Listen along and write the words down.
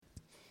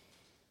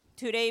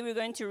Today we're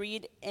going to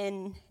read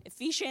in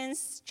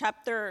Ephesians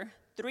chapter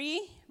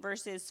 3,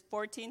 verses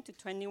 14 to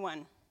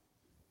 21.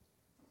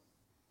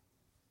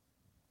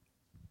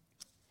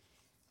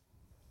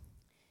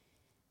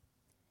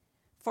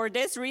 For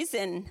this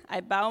reason,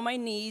 I bow my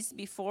knees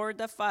before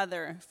the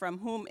Father, from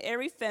whom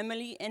every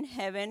family in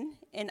heaven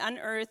and on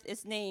earth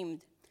is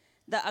named,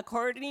 that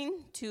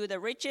according to the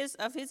riches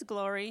of his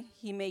glory,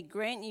 he may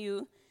grant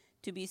you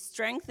to be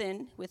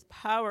strengthened with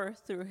power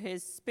through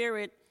his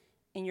Spirit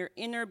in your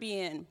inner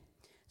being,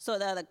 so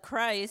that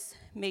Christ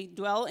may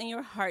dwell in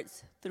your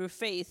hearts through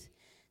faith,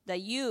 that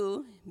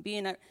you,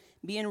 being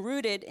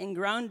rooted and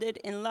grounded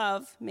in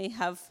love, may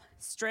have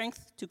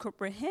strength to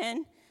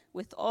comprehend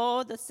with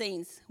all the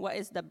saints what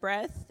is the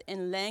breadth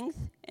and length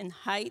and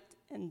height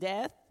and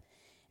depth,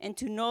 and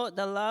to know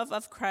the love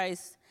of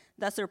Christ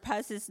that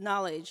surpasses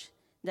knowledge,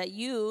 that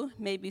you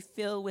may be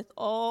filled with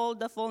all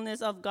the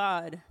fullness of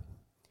God.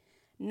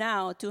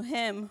 Now to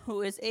him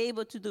who is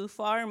able to do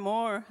far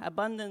more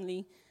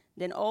abundantly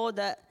than all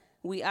that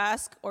we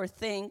ask or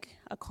think,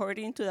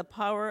 according to the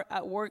power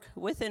at work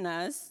within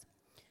us,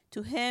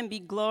 to him be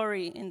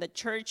glory in the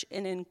church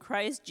and in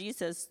Christ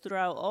Jesus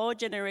throughout all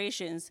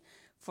generations,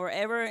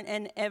 forever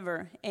and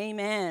ever.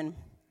 Amen.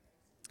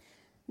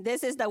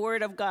 This is the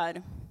word of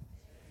God.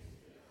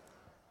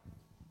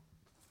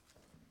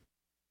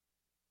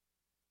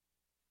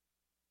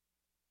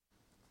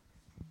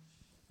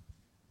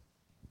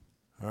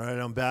 All right,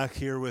 I'm back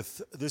here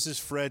this is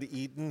Fred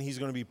Eaton. He's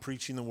going to be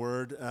preaching the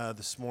word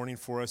this morning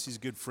for us. He's a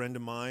good friend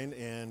of mine,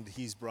 and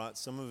he's brought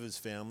some of his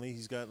family.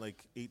 He's got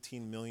like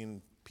 18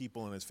 million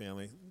people in his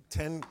family.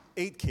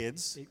 8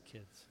 kids.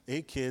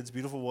 8 kids,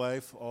 beautiful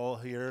wife, all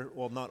here.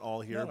 Well, not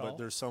all here, but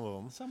there's some of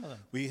them. Some of them.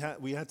 We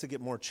had to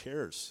get more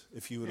chairs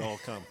if you would all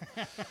come.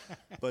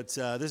 But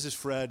this is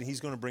Fred.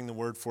 He's going to bring the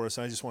word for us.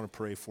 I just want to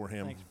pray for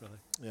him. Thanks, brother.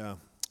 Yeah.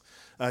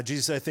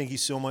 Jesus, I thank you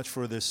so much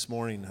for this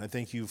morning. I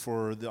thank you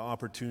for the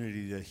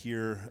opportunity to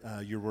hear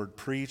your word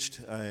preached.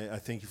 I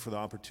thank you for the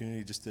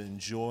opportunity just to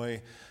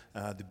enjoy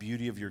the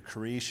beauty of your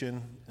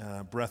creation,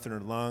 breath in our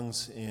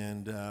lungs,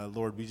 and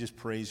Lord, we just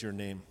praise your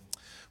name.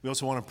 We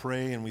also want to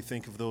pray, and we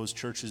think of those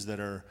churches that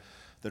are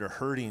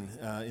hurting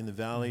in the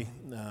valley,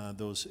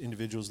 those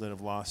individuals that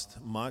have lost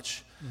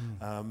much.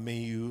 May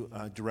you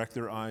direct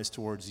their eyes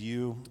towards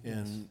you,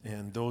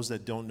 and those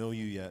that don't know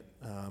you yet,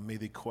 may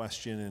they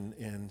question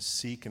and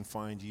seek and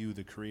find you,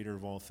 the creator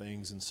of all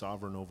things and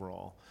sovereign over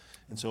all.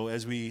 And so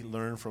as we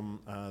learn from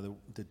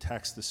the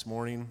text this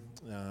morning,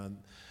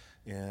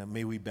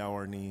 may we bow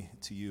our knee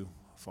to you,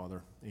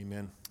 Father.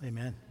 Amen.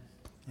 Amen.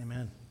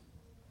 Amen.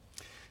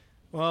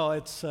 Well,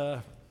 it's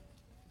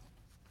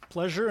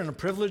pleasure and a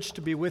privilege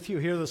to be with you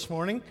here this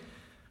morning.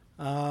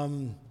 I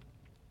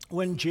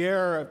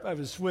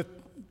was with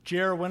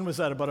Jer, when was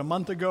that? About a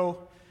month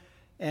ago,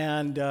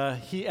 and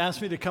he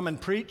asked me to come and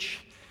preach,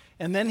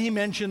 and then he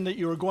mentioned that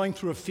you were going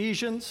through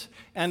Ephesians,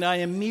 and I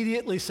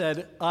immediately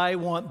said, I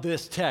want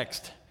this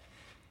text.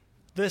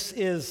 This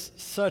is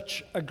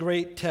such a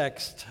great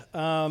text.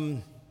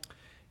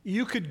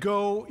 You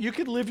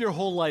could live your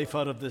whole life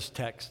out of this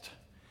text.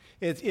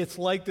 It's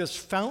like this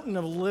fountain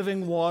of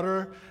living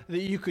water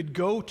that you could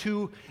go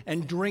to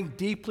and drink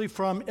deeply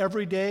from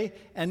every day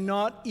and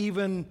not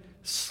even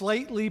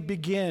slightly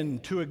begin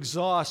to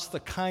exhaust the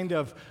kind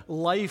of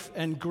life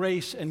and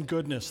grace and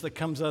goodness that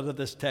comes out of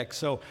this text.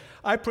 So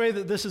I pray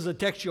that this is a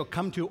text you'll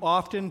come to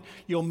often,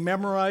 you'll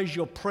memorize,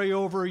 you'll pray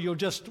over, you'll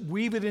just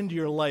weave it into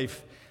your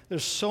life.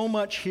 There's so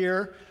much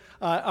here.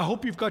 I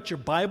hope you've got your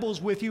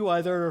Bibles with you,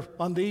 either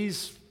on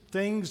these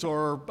things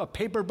or a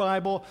paper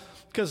Bible,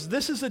 because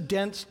this is a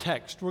dense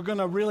text. We're going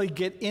to really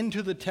get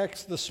into the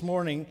text this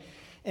morning,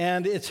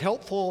 and it's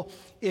helpful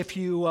if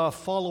you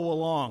follow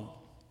along.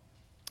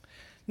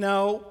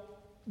 Now,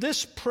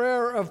 this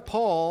prayer of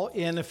Paul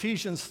in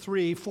Ephesians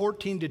 3,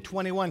 14 to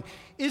 21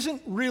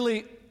 isn't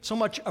really so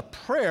much a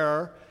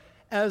prayer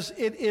as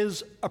it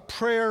is a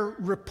prayer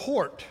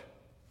report.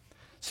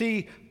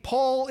 See,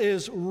 Paul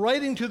is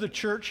writing to the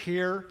church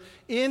here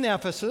in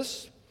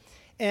Ephesus,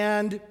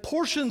 and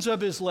portions of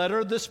his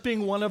letter, this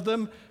being one of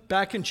them,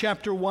 back in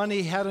chapter 1,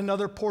 he had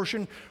another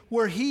portion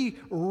where he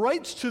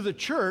writes to the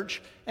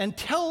church and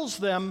tells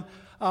them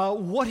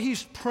what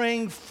he's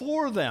praying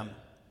for them.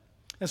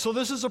 And so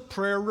this is a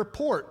prayer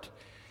report.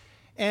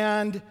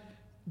 And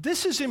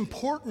this is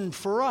important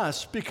for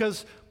us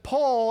because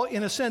Paul,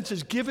 in a sense,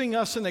 is giving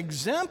us an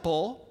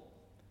example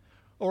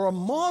or a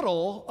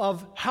model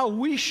of how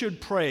we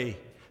should pray.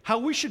 How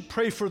we should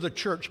pray for the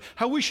church,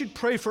 how we should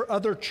pray for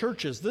other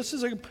churches. This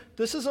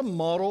is a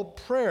model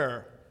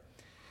prayer.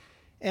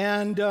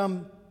 And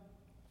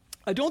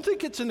I don't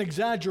think it's an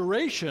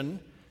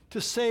exaggeration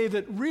to say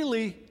that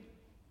really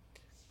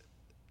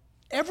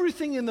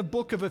everything in the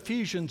book of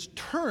Ephesians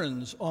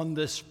turns on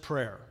this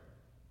prayer.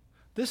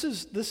 This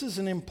is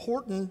an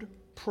important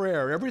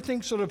prayer.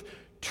 Everything sort of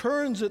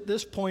turns at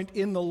this point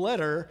in the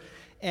letter,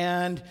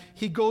 and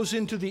he goes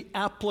into the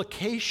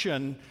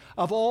application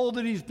of all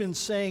that he's been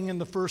saying in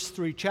the first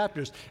 3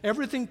 chapters.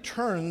 Everything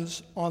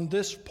turns on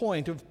this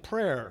point of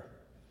prayer.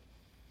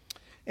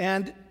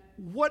 And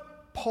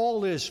what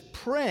Paul is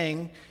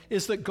praying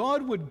is that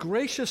God would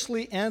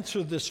graciously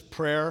answer this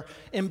prayer,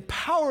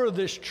 empower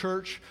this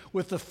church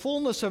with the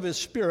fullness of his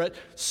Spirit,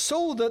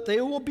 so that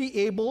they will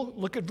be able,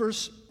 look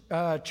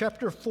at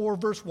chapter 4,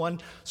 verse 1,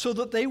 so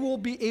that they will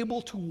be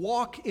able to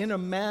walk in a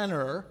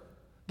manner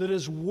that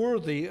is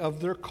worthy of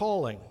their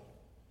calling.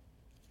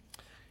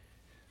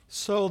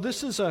 So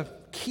this is a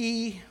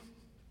key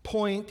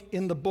point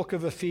in the book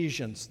of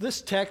Ephesians.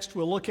 This text,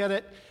 we'll look at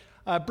it,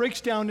 breaks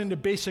down into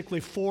basically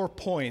 4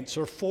 points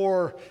or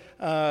 4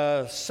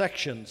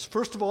 sections.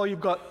 First of all,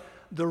 you've got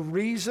the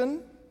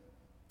reason,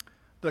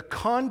 the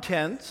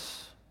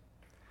contents,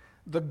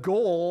 the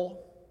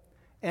goal,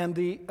 and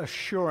the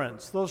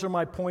assurance. Those are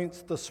my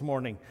points this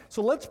morning.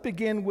 So let's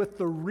begin with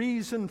the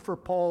reason for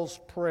Paul's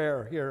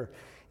prayer here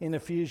in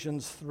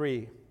Ephesians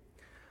 3.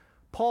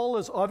 Paul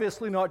is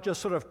obviously not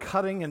just sort of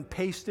cutting and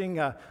pasting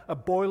a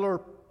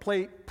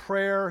boilerplate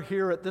prayer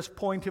here at this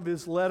point of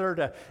his letter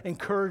to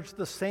encourage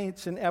the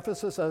saints in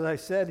Ephesus. As I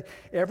said,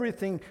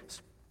 everything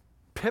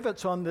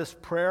pivots on this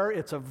prayer.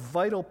 It's a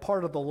vital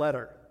part of the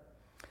letter.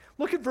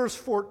 Look at verse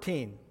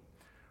 14.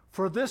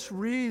 For this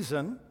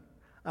reason,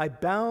 I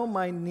bow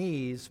my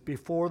knees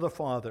before the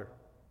Father.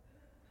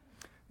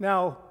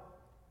 Now,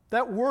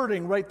 that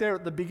wording right there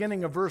at the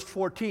beginning of verse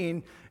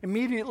 14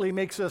 immediately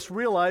makes us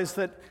realize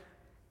that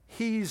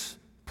he's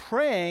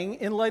praying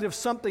in light of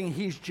something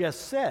he's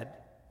just said.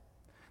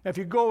 Now, if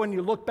you go and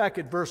you look back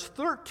at verse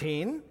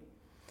 13,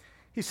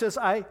 he says,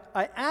 I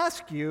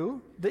ask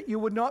you that you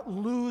would not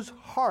lose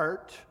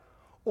heart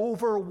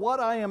over what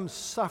I am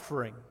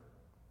suffering.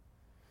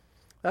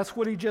 That's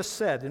what he just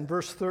said in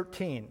verse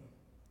 13.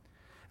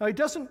 Now, he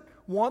doesn't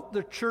want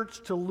the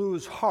church to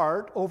lose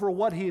heart over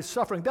what he is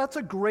suffering. That's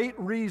a great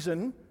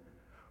reason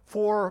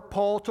for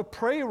Paul to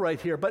pray right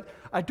here, but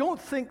I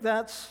don't think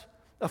that's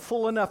a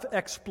full enough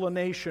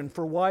explanation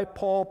for why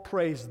Paul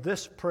prays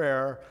this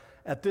prayer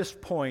at this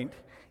point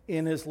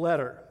in his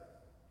letter.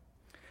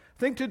 I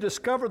think to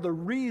discover the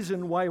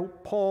reason why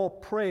Paul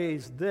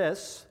prays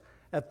this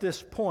at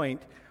this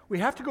point, we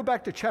have to go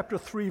back to chapter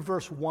 3,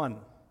 verse 1.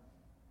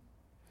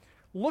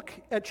 Look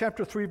at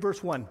chapter 3,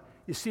 verse 1.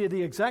 You see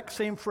the exact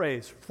same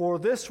phrase. For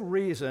this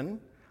reason,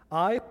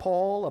 I,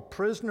 Paul, a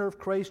prisoner of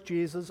Christ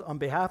Jesus, on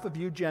behalf of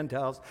you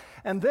Gentiles.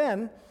 And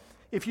then,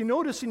 if you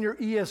notice in your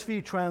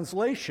ESV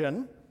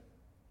translation,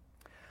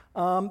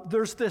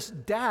 there's this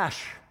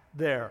dash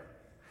there.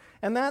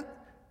 And that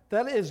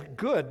is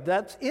good.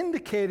 That's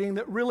indicating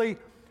that really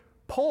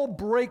Paul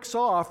breaks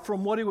off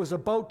from what he was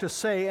about to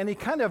say, and he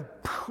kind of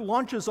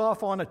launches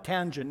off on a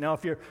tangent. Now,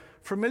 if you're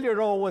familiar at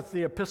all with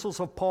the epistles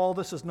of Paul,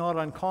 this is not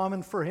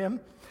uncommon for him.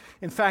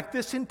 In fact,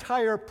 this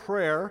entire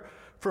prayer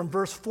from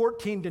verse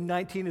 14 to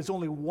 19 is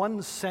only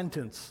one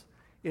sentence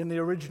in the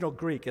original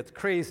Greek. It's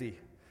crazy.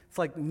 It's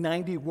like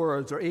 90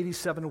 words or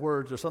 87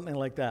 words or something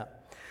like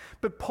that.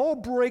 But Paul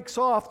breaks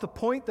off the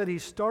point that he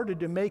started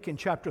to make in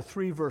chapter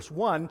 3, verse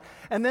 1,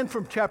 and then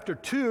from chapter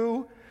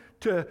 2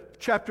 to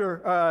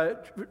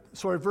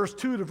verse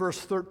 2 to verse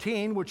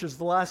 13, which is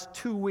the last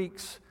 2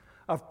 weeks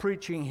of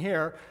preaching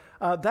here,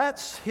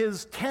 that's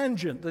his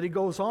tangent that he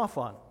goes off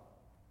on.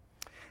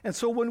 And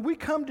so when we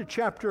come to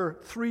chapter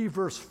 3,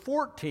 verse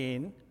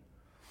 14,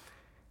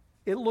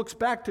 it looks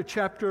back to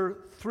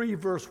chapter 3,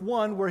 verse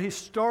 1, where he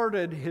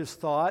started his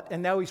thought,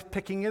 and now he's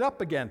picking it up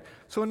again.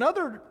 So in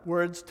other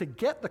words, to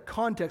get the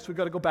context, we've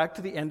got to go back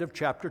to the end of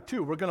chapter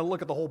 2. We're going to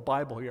look at the whole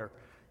Bible here.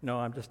 No,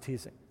 I'm just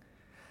teasing.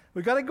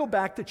 We've got to go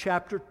back to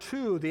chapter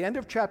 2, the end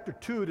of chapter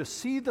 2, to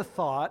see the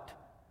thought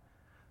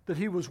that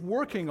he was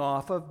working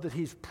off of, that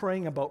he's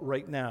praying about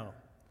right now.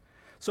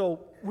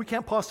 So we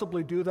can't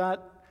possibly do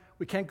that.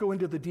 We can't go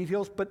into the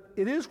details, but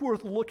it is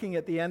worth looking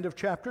at the end of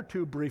chapter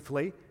 2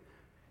 briefly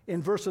in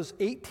verses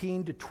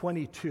 18 to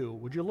 22.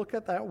 Would you look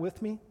at that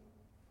with me?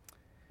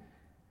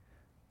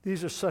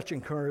 These are such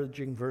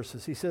encouraging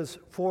verses. He says,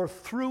 for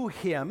through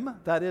him,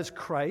 that is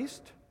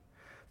Christ,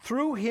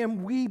 through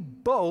him we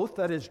both,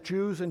 that is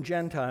Jews and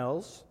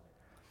Gentiles,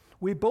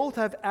 we both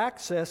have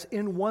access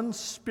in one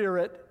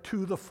Spirit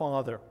to the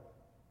Father.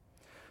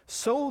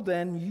 So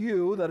then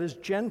you, that is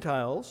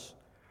Gentiles,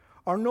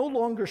 are no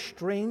longer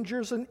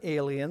strangers and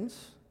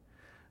aliens,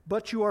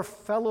 but you are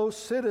fellow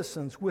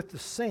citizens with the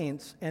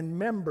saints and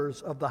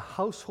members of the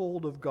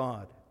household of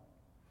God,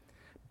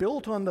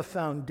 built on the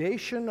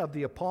foundation of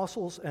the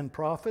apostles and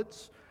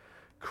prophets,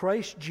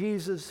 Christ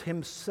Jesus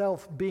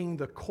himself being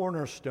the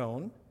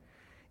cornerstone,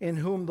 in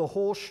whom the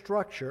whole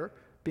structure,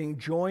 being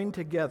joined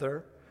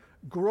together,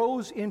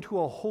 grows into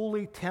a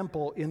holy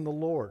temple in the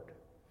Lord.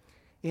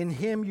 In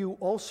him you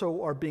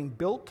also are being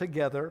built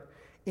together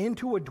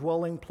into a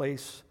dwelling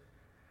place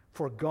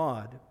for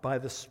God by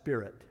the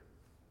Spirit.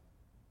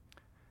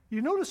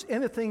 You notice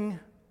anything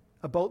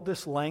about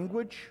this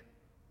language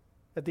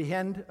at the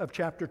end of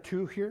chapter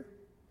 2 here?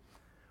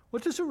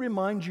 What does it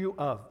remind you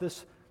of,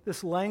 this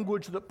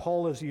language that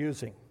Paul is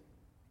using?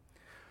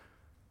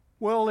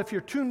 Well, if you're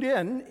tuned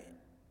in,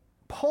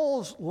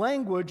 Paul's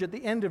language at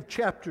the end of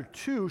chapter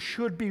 2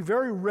 should be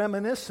very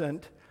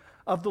reminiscent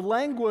of the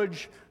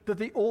language that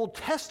the Old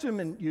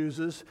Testament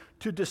uses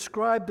to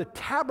describe the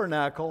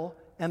tabernacle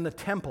and the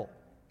temple.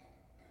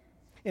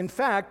 In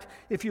fact,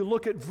 if you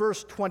look at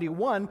verse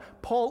 21,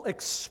 Paul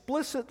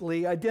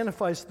explicitly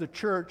identifies the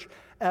church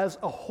as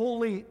a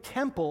holy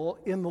temple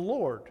in the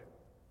Lord.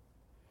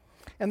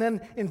 And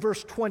then in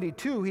verse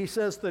 22, he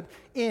says that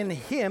in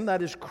him,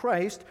 that is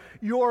Christ,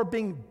 you are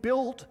being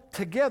built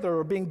together,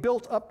 or being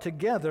built up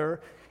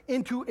together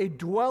into a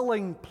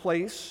dwelling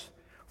place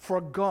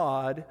for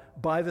God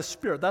by the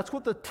Spirit. That's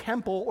what the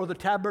temple or the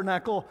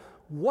tabernacle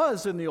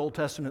was in the Old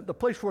Testament, the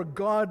place where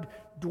God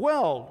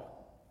dwelled.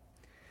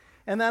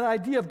 And that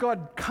idea of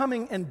God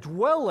coming and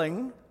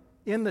dwelling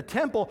in the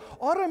temple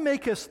ought to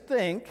make us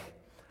think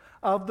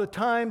of the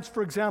times,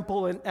 for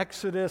example, in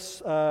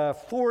Exodus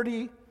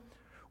 40,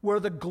 where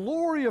the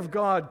glory of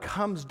God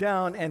comes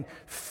down and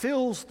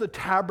fills the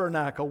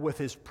tabernacle with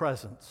his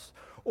presence.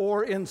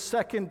 Or in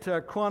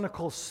 2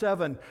 Chronicles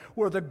 7,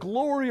 where the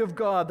glory of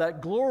God, that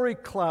glory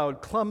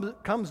cloud,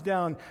 comes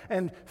down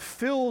and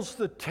fills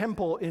the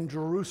temple in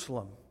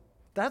Jerusalem.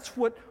 That's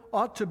what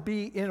ought to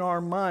be in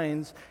our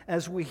minds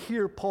as we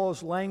hear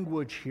Paul's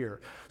language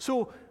here.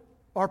 So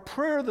our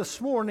prayer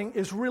this morning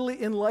is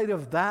really in light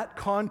of that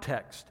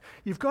context.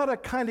 You've got to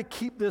kind of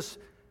keep this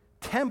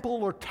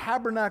temple or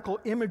tabernacle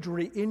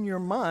imagery in your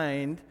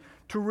mind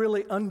to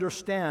really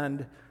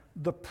understand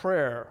the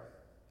prayer.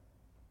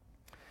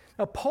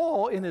 Now,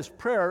 Paul, in his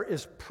prayer,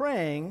 is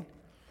praying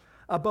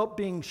about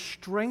being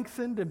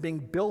strengthened and being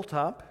built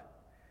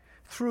up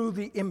through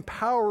the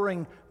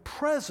empowering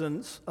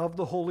presence of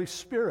the Holy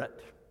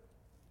Spirit.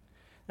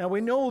 Now,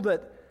 we know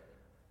that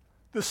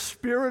the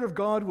Spirit of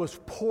God was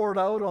poured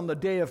out on the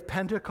day of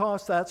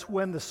Pentecost. That's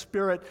when the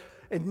Spirit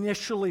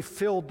initially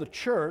filled the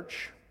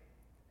church.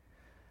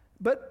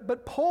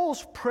 But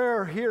Paul's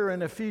prayer here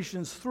in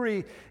Ephesians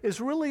 3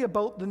 is really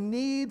about the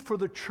need for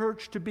the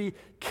church to be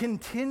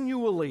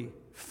continually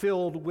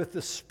filled with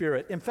the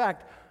Spirit. In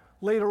fact,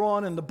 later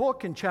on in the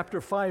book, in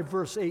chapter 5,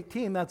 verse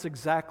 18, that's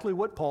exactly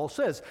what Paul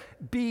says.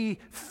 Be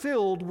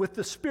filled with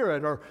the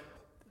Spirit, or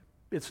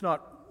it's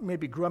not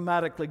maybe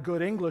grammatically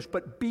good English,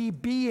 but be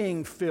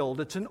being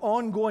filled. It's an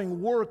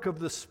ongoing work of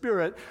the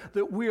Spirit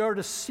that we are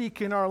to seek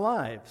in our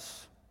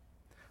lives.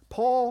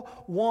 Paul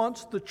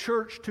wants the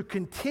church to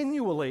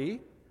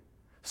continually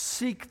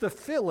seek the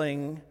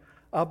filling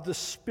of the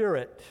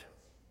Spirit.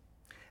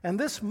 And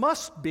this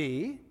must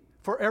be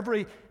for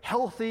every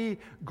healthy,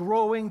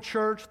 growing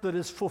church that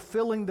is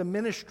fulfilling the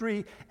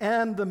ministry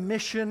and the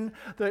mission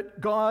that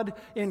God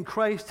in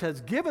Christ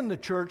has given the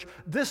church.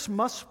 This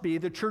must be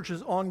the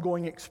church's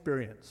ongoing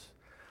experience.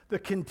 The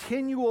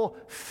continual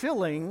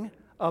filling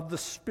of the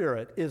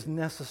Spirit is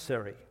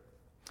necessary.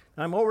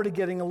 I'm already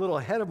getting a little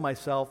ahead of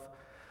myself,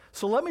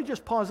 so let me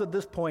just pause at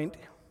this point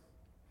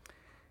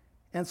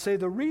and say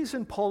the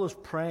reason Paul is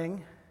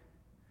praying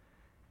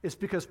is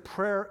because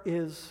prayer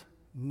is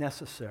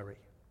necessary.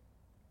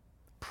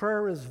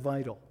 Prayer is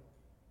vital.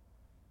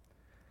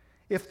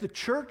 If the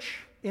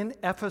church in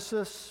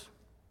Ephesus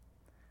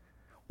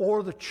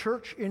or the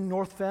church in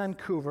North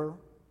Vancouver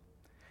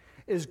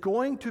is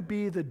going to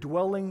be the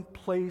dwelling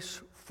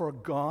place for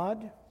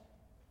God,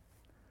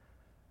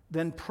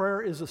 then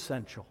prayer is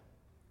essential.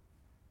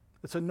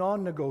 It's a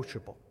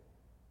non-negotiable.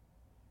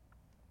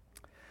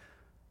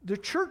 The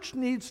church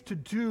needs to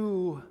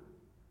do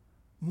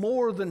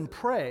more than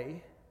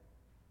pray,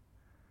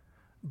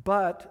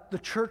 but the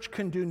church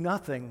can do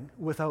nothing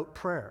without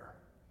prayer.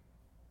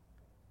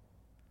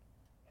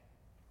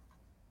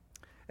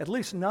 At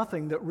least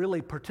nothing that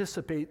really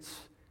participates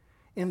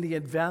in the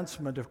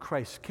advancement of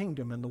Christ's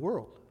kingdom in the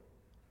world.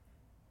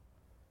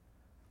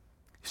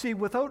 See,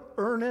 without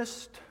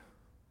earnest,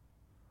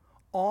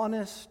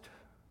 honest,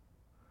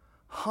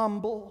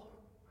 humble,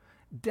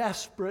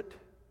 desperate,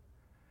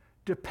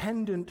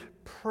 dependent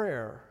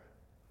prayer,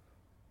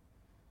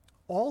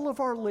 all of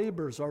our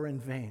labors are in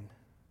vain.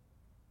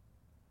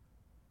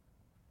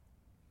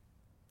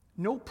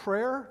 No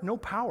prayer, no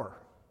power.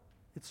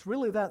 It's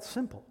really that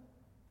simple.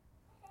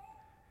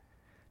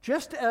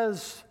 Just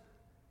as,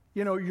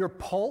 your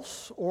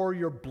pulse or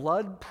your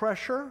blood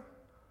pressure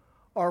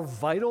are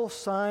vital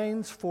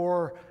signs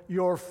for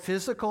your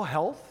physical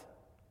health,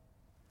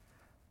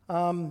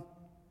 the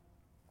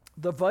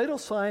vital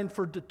sign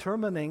for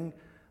determining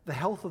the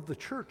health of the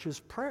church is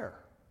prayer.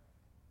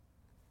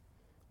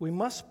 We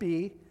must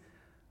be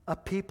a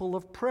people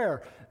of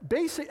prayer.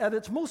 At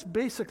its most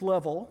basic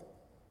level,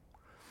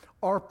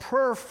 our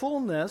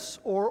prayerfulness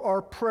or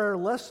our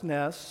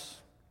prayerlessness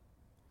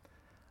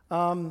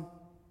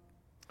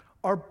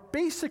are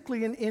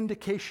basically an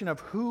indication of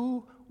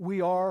who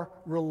we are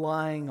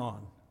relying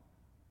on.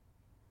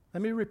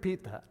 Let me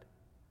repeat that.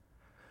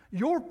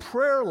 Your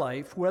prayer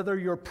life, whether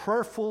you're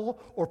prayerful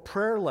or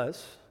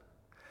prayerless,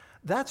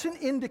 that's an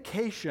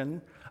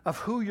indication of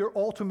who you're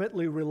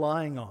ultimately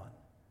relying on.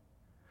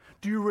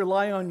 Do you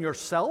rely on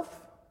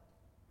yourself?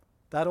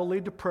 That'll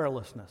lead to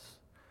prayerlessness.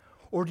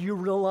 Or do you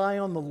rely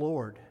on the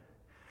Lord?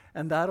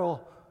 And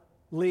that'll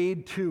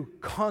lead to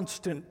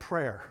constant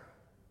prayer.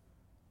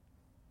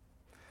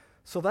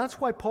 So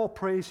that's why Paul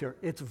prays here.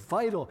 It's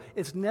vital.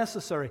 It's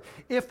necessary.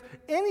 If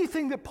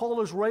anything that Paul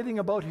is writing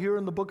about here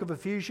in the book of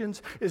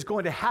Ephesians is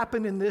going to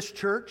happen in this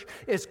church,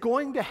 it's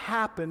going to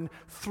happen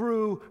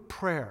through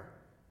prayer.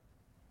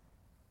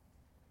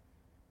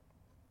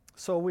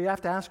 So we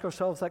have to ask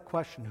ourselves that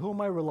question. Who am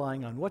I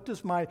relying on? What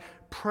does my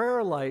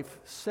prayer life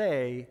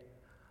say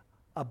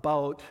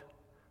about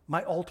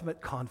my ultimate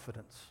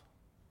confidence?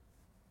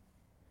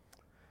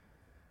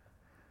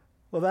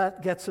 Well,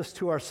 that gets us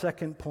to our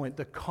second point,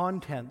 the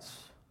contents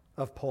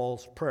of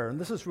Paul's prayer. And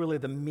this is really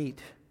the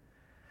meat.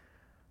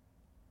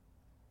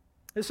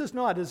 This is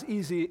not as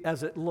easy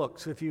as it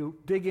looks. If you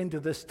dig into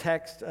this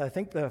text, I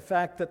think the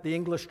fact that the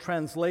English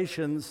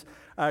translations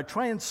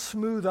try and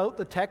smooth out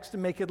the text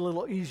and make it a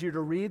little easier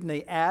to read, and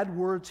they add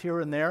words here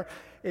and there,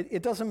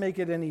 it doesn't make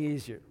it any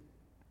easier.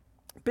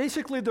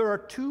 Basically, there are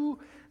two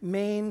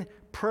main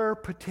prayer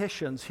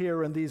petitions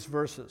here in these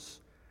verses.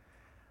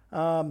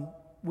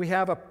 We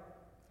have a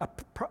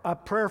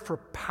prayer for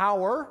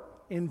power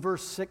in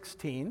verse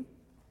 16,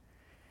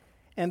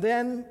 and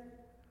then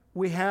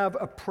we have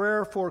a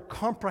prayer for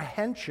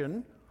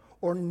comprehension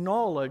or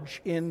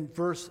knowledge in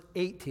verse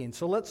 18.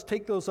 So let's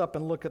take those up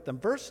and look at them.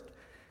 First,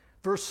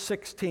 verse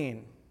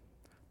 16.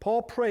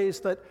 Paul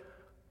prays that,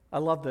 I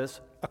love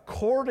this,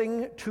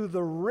 according to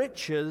the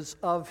riches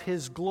of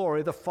his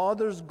glory, the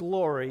Father's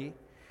glory,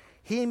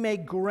 he may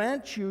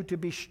grant you to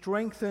be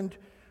strengthened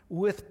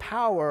with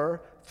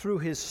power through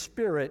his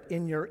Spirit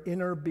in your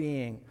inner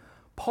being.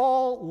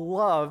 Paul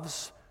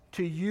loves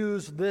to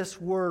use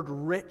this word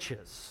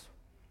riches.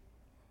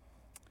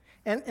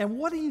 And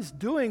what he's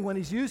doing when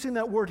he's using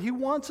that word, he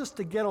wants us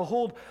to get a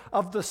hold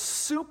of the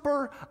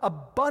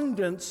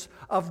superabundance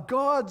of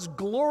God's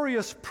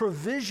glorious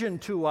provision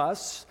to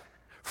us,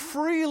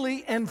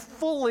 freely and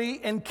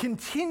fully and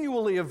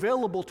continually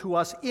available to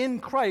us in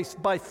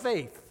Christ by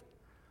faith.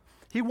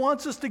 He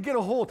wants us to get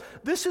a hold.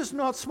 This is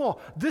not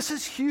small. This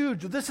is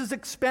huge. This is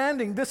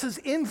expanding. This is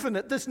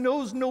infinite. This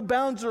knows no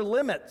bounds or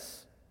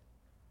limits.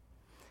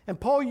 And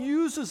Paul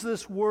uses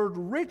this word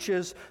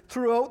riches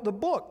throughout the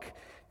book.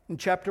 In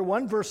chapter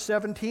 1, verse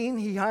 17,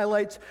 he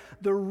highlights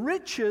the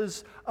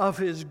riches of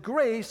his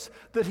grace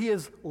that he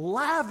has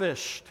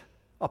lavished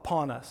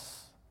upon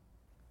us.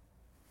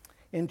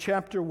 In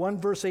chapter 1,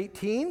 verse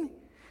 18,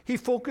 he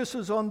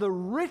focuses on the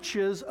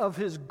riches of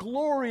his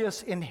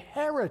glorious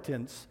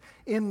inheritance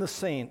in the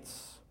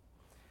saints.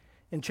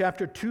 In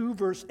chapter 2,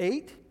 verse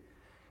 8,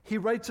 he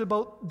writes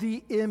about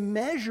the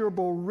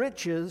immeasurable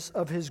riches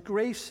of his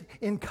grace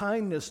in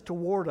kindness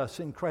toward us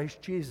in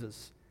Christ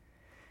Jesus.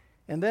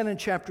 And then in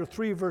chapter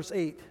 3, verse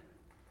 8,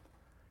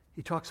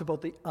 he talks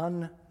about the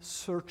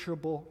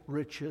unsearchable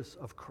riches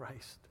of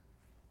Christ.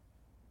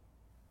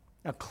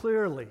 Now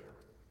clearly,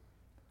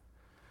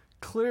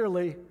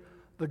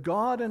 the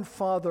God and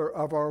Father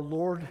of our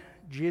Lord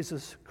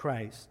Jesus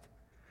Christ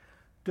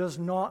does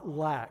not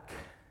lack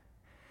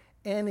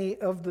any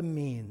of the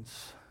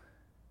means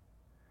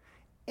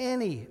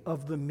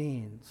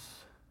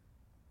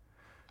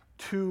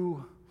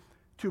to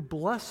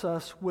bless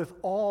us with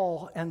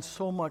all and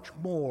so much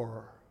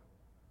more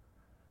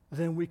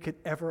than we could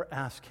ever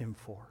ask him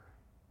for.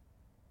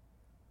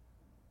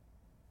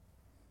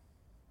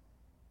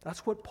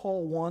 That's what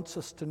Paul wants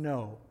us to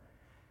know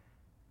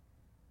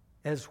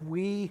as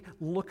we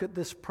look at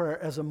this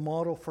prayer as a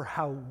model for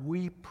how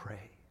we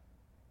pray.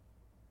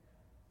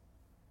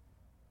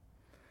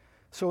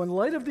 So in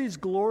light of these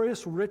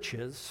glorious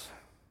riches,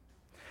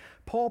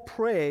 Paul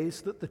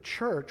prays that the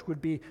church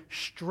would be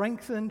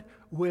strengthened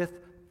with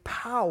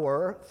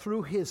power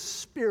through his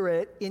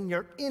Spirit in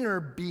your inner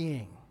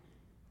being.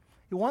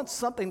 He wants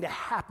something to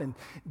happen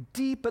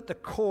deep at the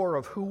core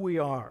of who we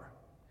are.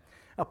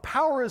 Now,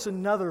 power is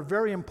another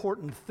very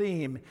important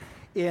theme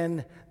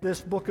in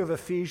this book of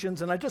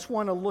Ephesians, and I just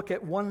want to look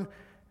at one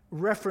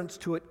reference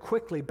to it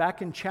quickly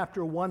back in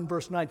chapter 1,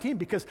 verse 19,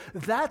 because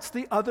that's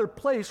the other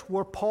place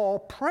where Paul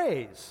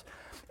prays.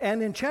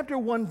 And in chapter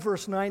 1,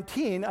 verse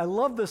 19, I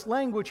love this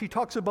language. He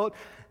talks about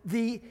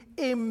the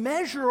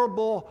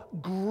immeasurable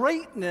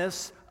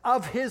greatness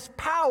of his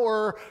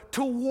power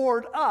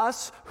toward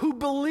us who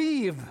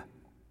believe.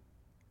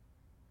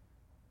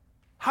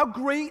 How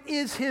great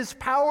is his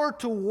power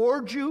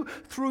toward you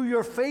through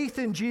your faith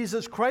in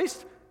Jesus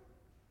Christ?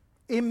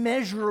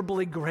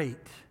 Immeasurably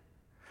great.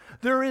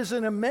 There is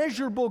an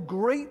immeasurable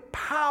great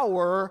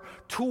power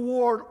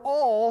toward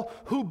all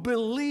who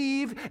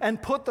believe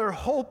and put their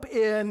hope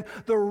in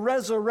the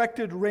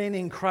resurrected,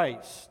 reigning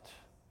Christ.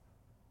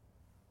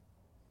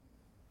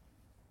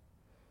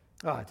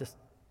 I just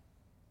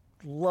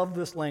love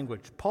this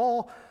language.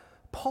 Paul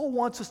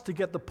wants us to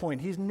get the point.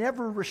 He's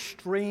never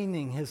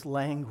restraining his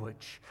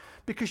language,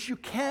 because you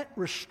can't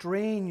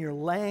restrain your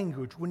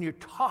language when you're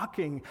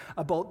talking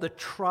about the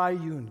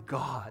triune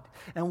God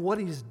and what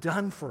he's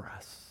done for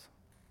us.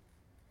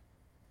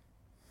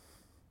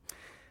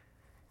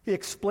 He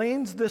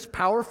explains this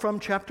power from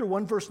chapter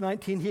 1, verse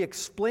 19. He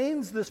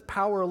explains this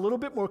power a little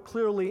bit more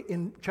clearly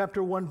in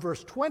chapter 1,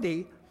 verse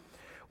 20,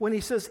 when he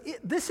says,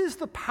 this is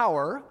the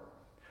power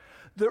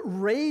that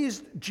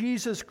raised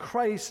Jesus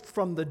Christ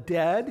from the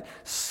dead,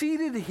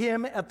 seated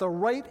him at the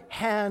right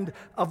hand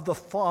of the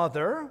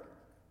Father.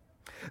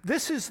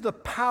 This is the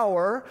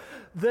power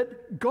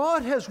that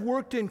God has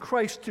worked in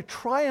Christ to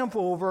triumph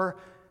over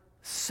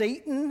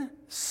Satan,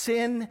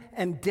 sin,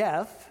 and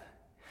death,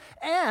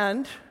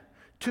 and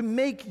to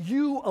make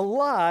you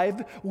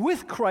alive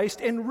with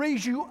Christ and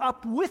raise you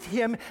up with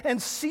him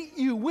and seat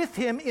you with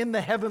him in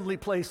the heavenly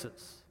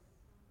places.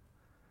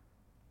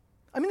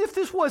 I mean, if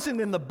this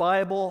wasn't in the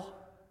Bible,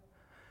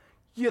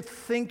 you'd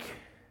think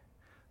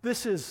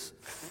this is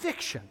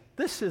fiction.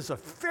 This is a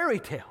fairy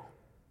tale.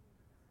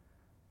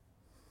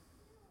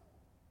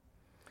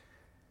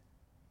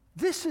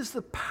 This is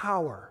the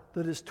power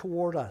that is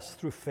toward us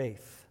through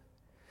faith.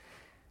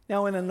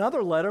 Now, in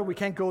another letter, we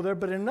can't go there,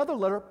 but in another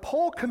letter,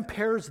 Paul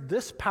compares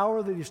this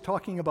power that he's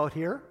talking about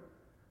here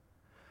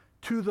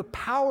to the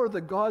power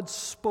that God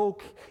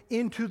spoke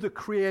into the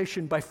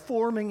creation by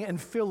forming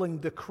and filling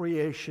the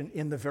creation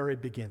in the very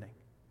beginning.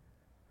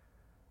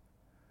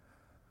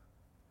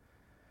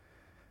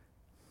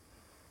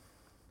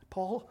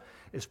 Paul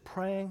is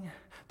praying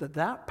that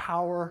that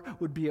power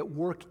would be at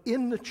work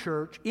in the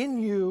church, in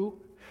you,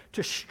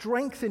 to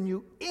strengthen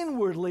you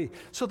inwardly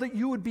so that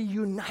you would be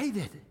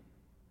united,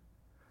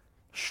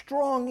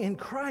 strong in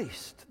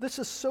Christ. This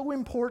is so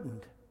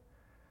important.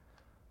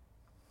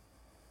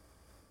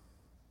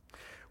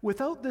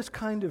 Without this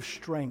kind of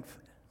strength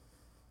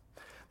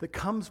that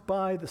comes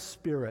by the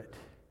Spirit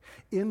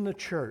in the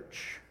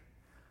church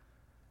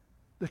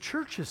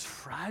is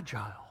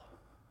fragile.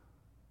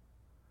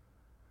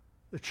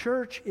 The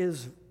church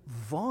is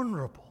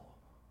vulnerable.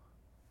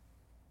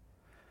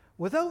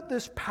 Without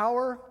this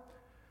power,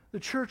 the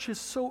church is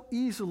so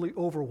easily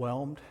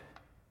overwhelmed.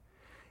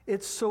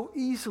 It's so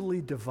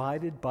easily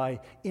divided by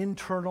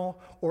internal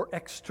or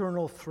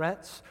external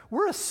threats.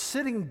 We're a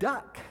sitting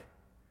duck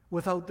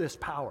without this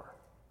power.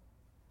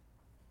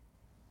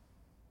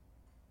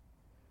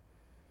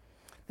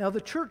 Now,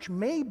 the church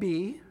may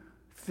be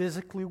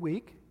physically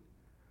weak.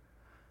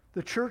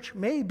 The church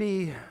may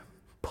be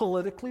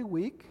politically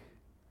weak.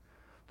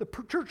 The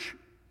church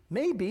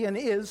may be and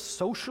is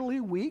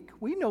socially weak.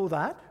 We know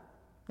that.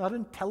 Not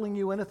in telling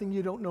you anything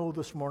you don't know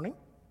this morning.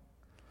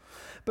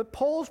 But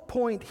Paul's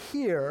point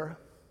here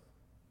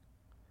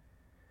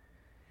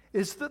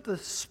is that the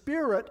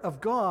Spirit of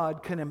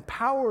God can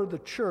empower the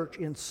church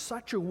in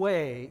such a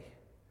way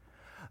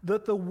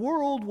that the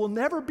world will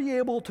never be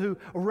able to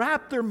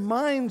wrap their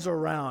minds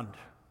around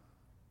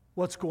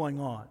what's going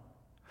on.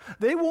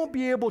 They won't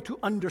be able to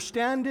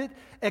understand it,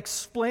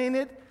 explain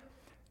it,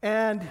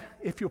 and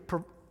if you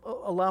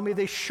allow me,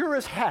 they sure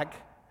as heck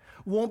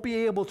won't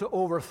be able to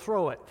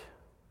overthrow it.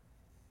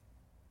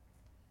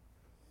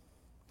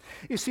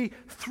 You see,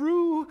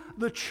 through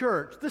the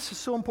church, this is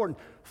so important,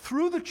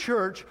 through the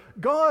church,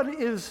 God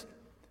is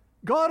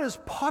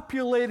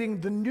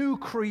populating the new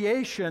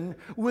creation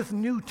with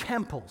new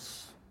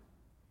temples.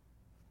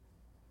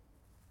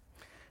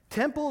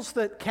 Temples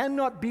that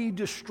cannot be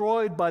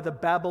destroyed by the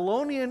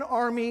Babylonian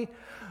army,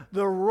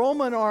 the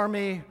Roman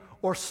army,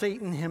 or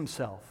Satan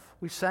himself.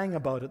 We sang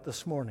about it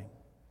this morning.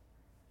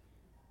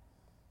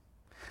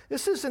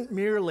 This isn't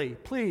merely,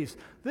 please,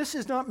 this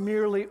is not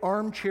merely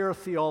armchair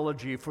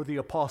theology for the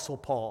Apostle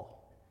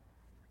Paul.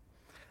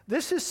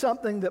 This is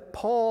something that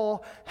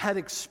Paul had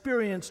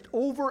experienced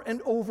over and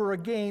over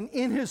again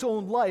in his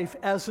own life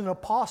as an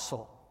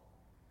apostle.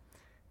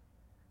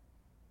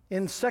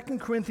 In 2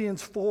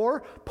 Corinthians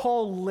 4,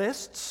 Paul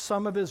lists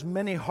some of his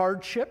many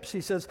hardships.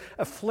 He says,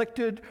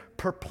 afflicted,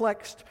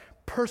 perplexed,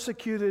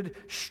 persecuted,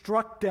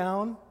 struck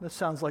down. That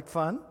sounds like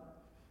fun.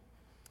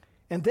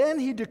 And then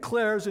he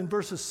declares in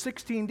verses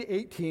 16 to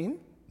 18,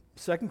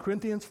 2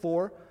 Corinthians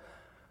 4,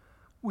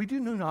 we do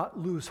not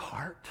lose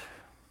heart.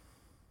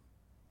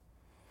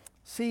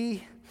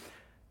 See,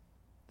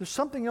 there's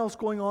something else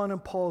going on in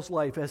Paul's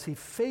life as he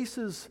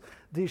faces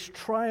these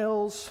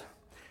trials,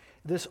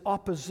 this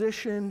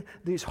opposition,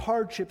 these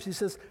hardships. He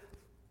says,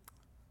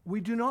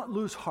 we do not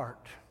lose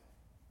heart.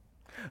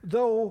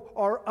 Though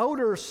our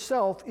outer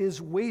self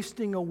is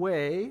wasting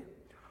away,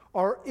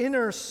 our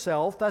inner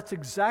self, that's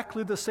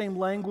exactly the same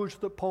language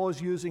that Paul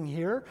is using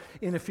here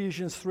in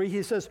Ephesians 3.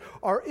 He says,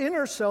 our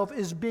inner self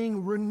is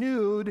being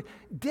renewed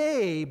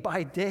day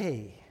by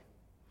day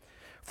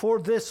for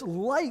this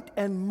light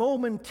and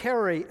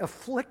momentary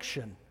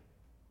affliction.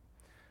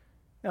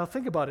 Now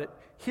think about it.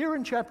 Here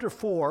in chapter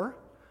 4,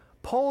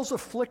 Paul's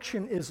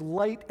affliction is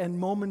light and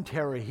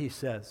momentary, he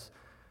says.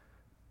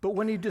 But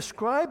when he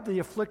described the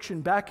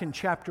affliction back in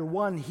chapter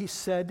 1, he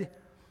said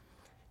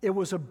it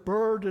was a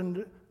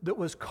burden that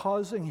was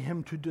causing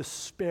him to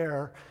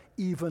despair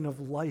even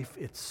of life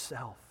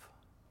itself.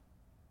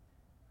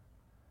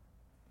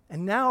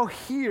 And now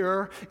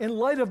here, in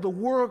light of the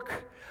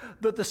work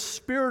that the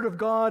Spirit of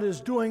God is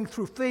doing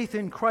through faith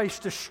in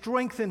Christ to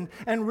strengthen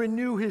and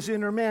renew his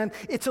inner man,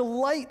 it's a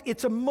light,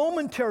 it's a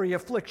momentary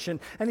affliction.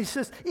 And he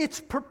says it's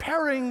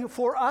preparing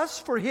for us,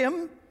 for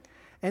him,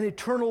 an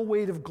eternal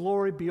weight of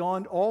glory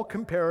beyond all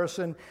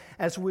comparison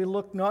as we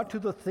look not to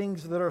the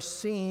things that are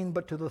seen,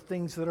 but to the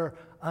things that are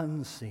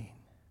unseen.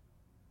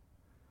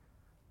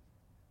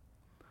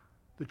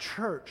 The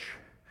church,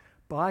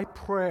 by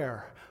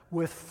prayer,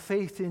 with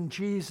faith in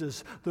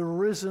Jesus, the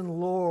risen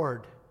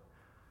Lord,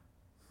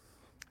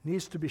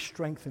 needs to be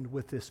strengthened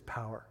with this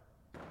power.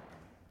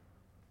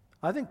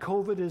 I think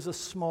COVID is a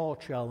small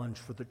challenge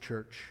for the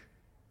church.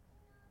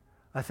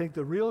 I think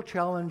the real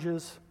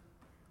challenges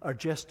are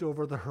just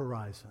over the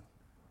horizon.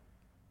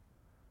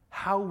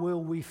 How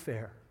will we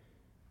fare?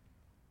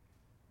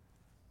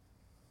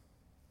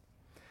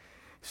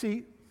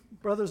 See,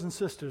 brothers and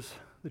sisters,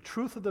 the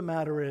truth of the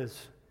matter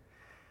is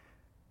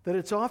that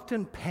it's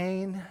often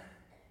pain,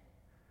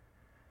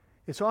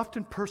 it's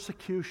often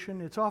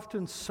persecution, it's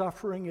often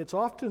suffering, it's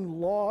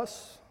often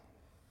loss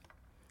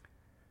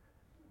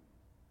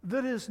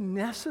that is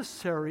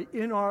necessary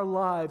in our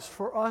lives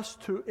for us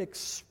to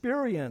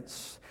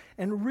experience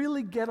and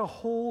really get a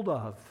hold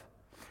of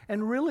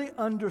and really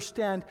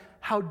understand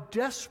how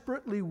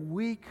desperately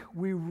weak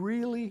we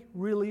really,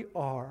 really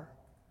are,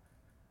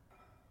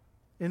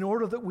 in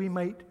order that we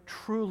might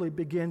truly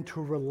begin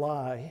to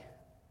rely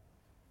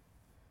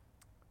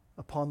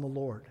upon the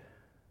Lord.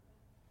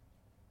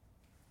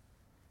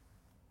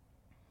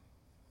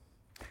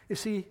 You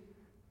see,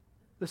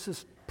 this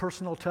is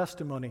personal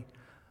testimony.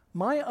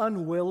 My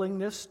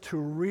unwillingness to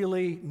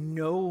really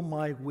know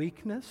my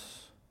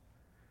weakness,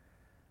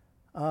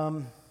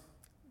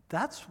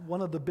 that's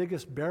one of the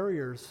biggest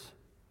barriers.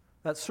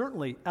 That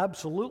certainly,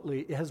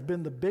 absolutely, has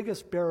been the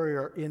biggest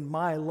barrier in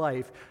my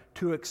life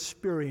to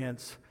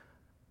experience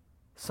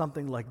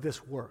something like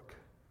this work.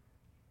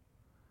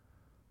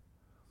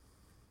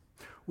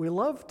 We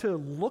love to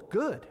look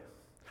good.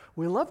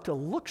 We love to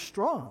look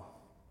strong.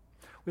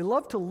 We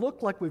love to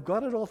look like we've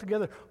got it all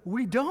together.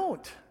 We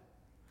don't.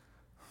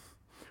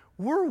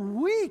 We're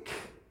weak.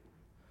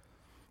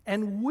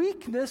 And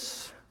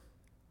weakness,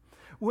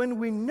 when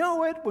we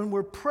know it, when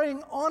we're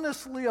praying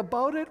honestly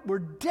about it, we're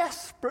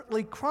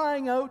desperately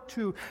crying out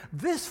to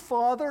this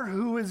Father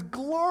who is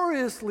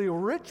gloriously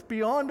rich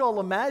beyond all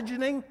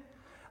imagining.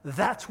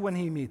 That's when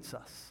he meets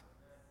us.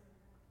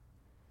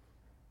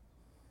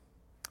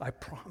 I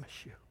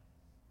promise you.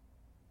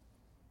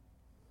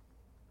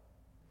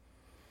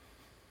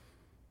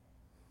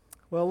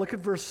 Well, look at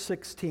verse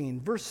 16.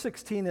 Verse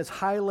 16 is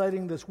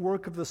highlighting this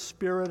work of the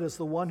Spirit as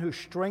the one who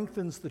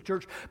strengthens the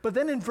church. But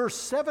then in verse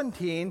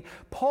 17,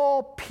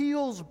 Paul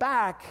peels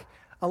back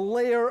a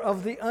layer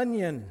of the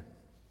onion.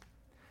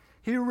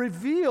 He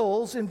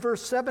reveals in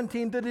verse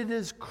 17 that it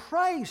is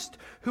Christ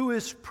who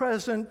is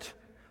present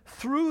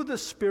through the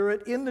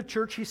Spirit in the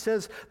church. He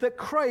says that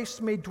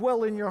Christ may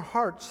dwell in your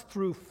hearts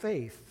through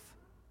faith.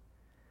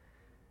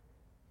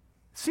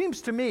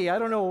 Seems to me, I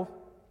don't know,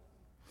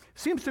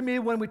 seems to me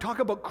when we talk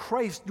about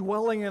Christ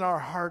dwelling in our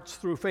hearts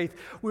through faith,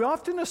 we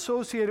often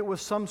associate it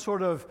with some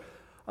sort of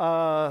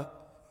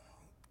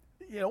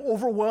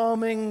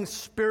overwhelming,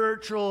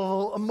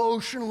 spiritual,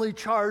 emotionally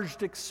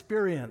charged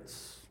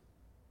experience.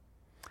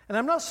 And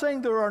I'm not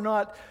saying there are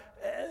not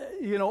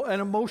an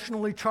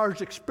emotionally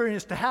charged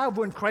experience to have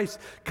when Christ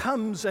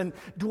comes and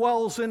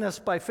dwells in us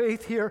by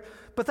faith here,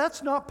 but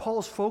that's not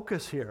Paul's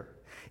focus here.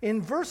 In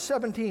verse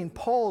 17,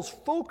 Paul's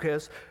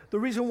focus, the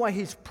reason why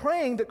he's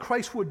praying that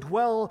Christ would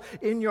dwell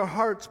in your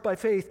hearts by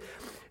faith,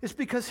 is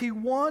because he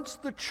wants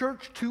the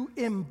church to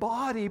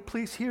embody,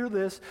 please hear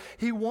this,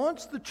 he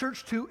wants the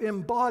church to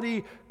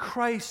embody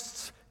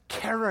Christ's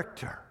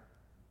character.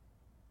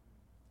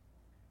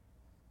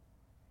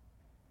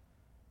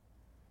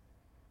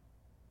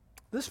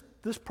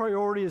 This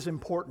priority is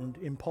important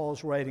in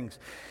Paul's writings.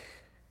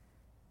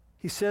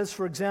 He says,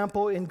 for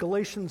example, in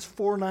Galatians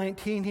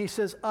 4:19, he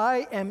says,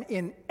 I am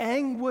in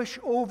anguish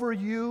over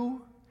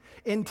you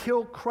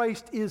until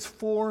Christ is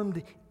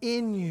formed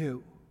in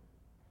you.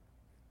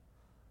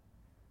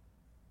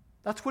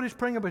 That's what he's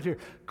praying about here.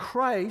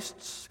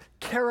 Christ's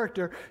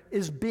character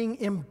is being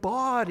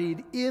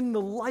embodied in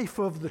the life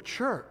of the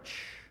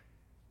church.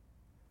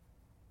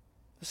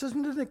 This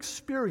isn't an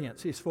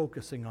experience he's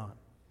focusing on.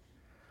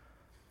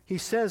 He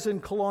says in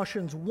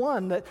Colossians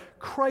 1 that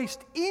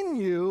Christ in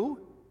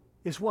you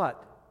is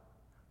what?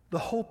 The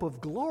hope of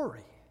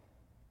glory.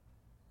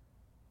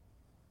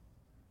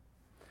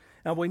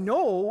 Now we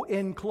know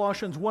in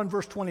Colossians 1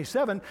 verse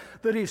 27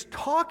 that he's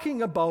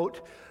talking about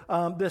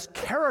this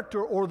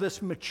character or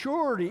this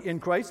maturity in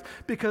Christ,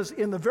 because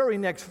in the very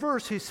next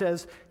verse he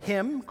says,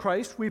 him,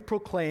 Christ, we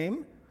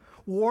proclaim,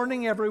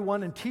 warning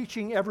everyone and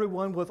teaching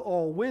everyone with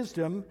all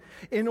wisdom,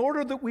 in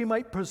order that we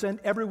might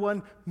present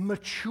everyone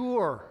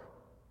mature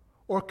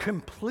or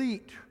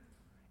complete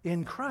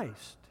in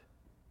Christ.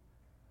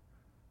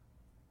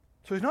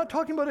 So he's not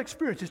talking about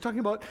experience. He's talking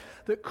about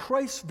that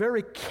Christ's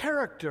very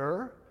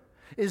character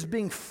is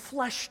being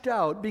fleshed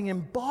out, being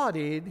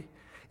embodied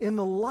in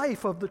the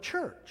life of the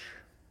church.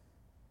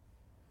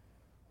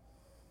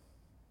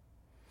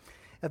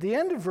 At the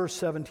end of verse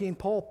 17,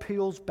 Paul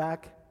peels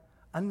back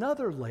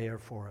another layer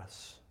for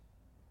us.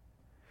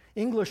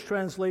 English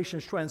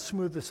translations try and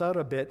smooth this out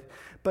a bit,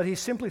 but he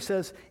simply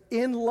says,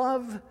 in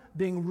love,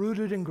 being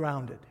rooted and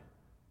grounded.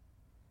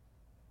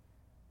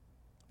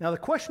 Now the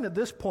question at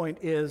this point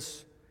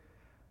is,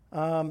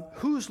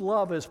 whose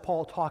love is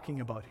Paul talking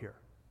about here?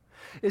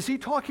 Is he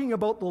talking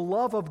about the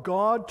love of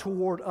God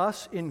toward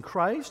us in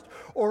Christ,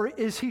 or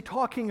is he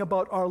talking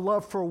about our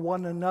love for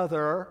one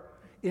another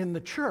in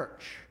the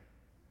church?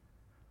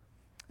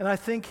 And I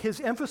think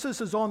his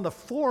emphasis is on the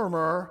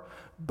former,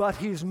 but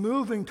he's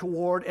moving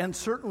toward and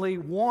certainly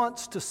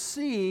wants to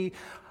see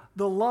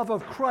the love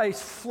of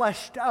Christ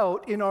fleshed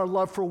out in our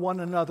love for one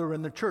another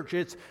in the church.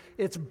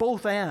 It's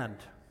both and.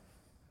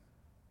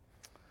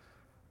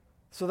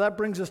 So that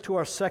brings us to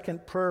our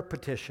second prayer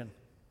petition.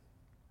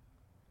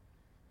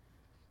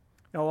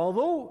 Now,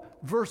 although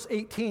verse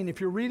 18,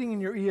 if you're reading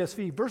in your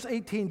ESV, verse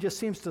 18 just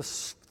seems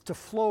to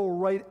flow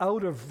right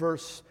out of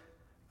verse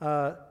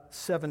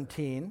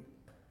 17.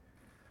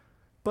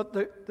 But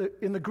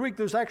in the Greek,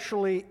 there's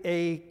actually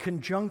a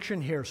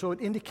conjunction here, so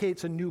it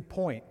indicates a new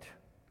point.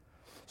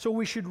 So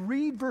we should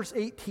read verse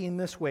 18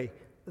 this way: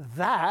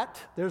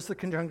 that, there's the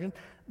conjunction,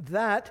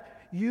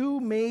 that you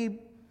may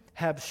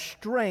have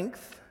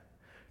strength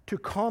to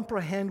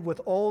comprehend with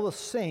all the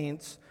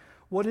saints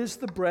what is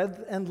the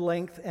breadth and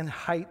length and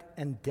height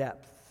and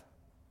depth.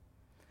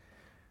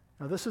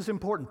 Now, this is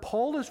important.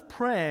 Paul is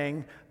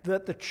praying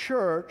that the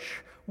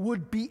church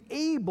would be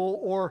able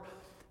or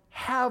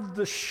have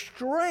the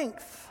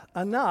strength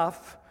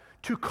enough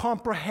to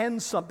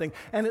comprehend something.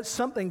 And it's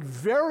something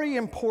very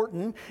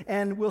important,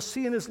 and we'll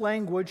see in his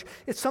language,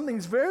 it's something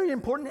that's very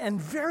important and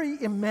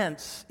very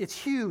immense. It's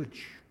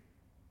huge.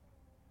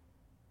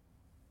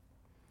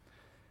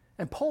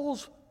 And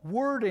Paul's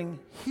wording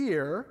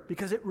here,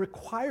 because it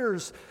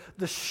requires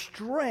the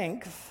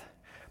strength,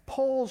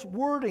 Paul's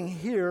wording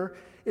here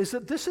is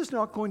that this is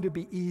not going to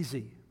be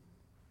easy.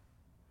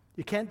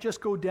 You can't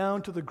just go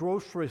down to the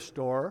grocery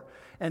store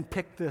and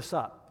pick this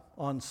up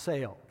on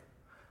sale.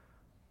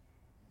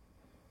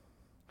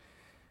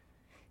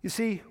 You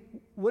see,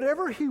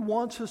 whatever he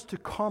wants us to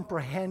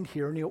comprehend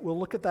here, and we'll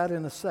look at that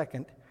in a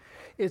second,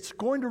 it's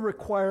going to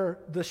require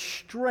the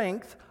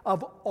strength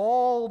of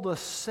all the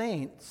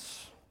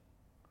saints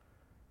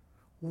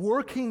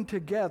working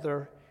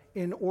together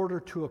in order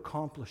to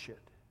accomplish it.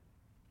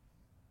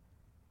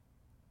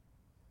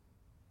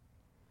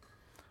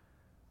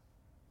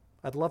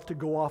 I'd love to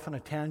go off on a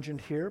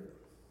tangent here,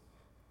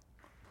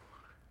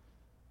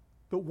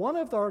 but one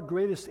of our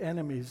greatest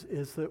enemies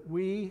is that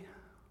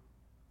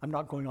I'm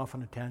not going off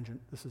on a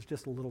tangent, this is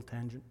just a little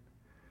tangent.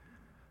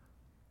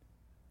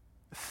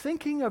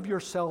 Thinking of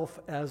yourself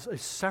as a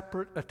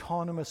separate,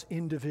 autonomous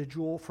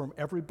individual from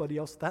everybody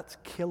else, that's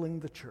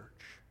killing the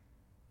church.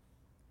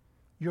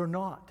 You're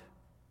not.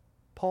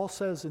 Paul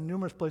says in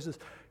numerous places,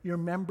 you're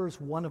members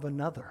one of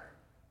another.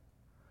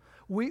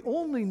 We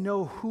only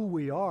know who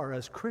we are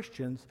as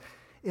Christians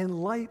in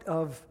light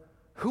of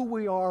who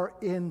we are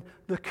in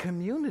the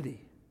community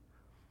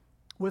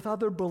with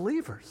other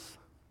believers.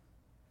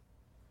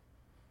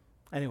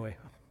 Anyway,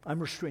 I'm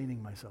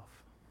restraining myself.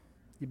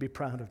 You'd be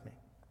proud of me.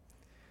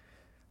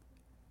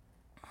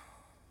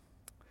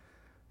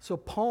 So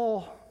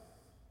Paul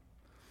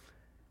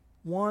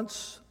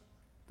wants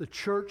the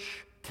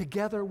church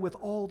together with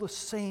all the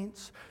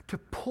saints to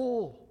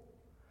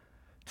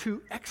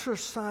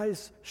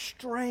exercise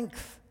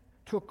strength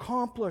to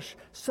accomplish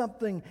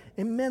something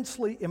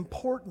immensely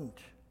important.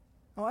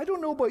 Now, I don't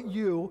know about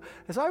you,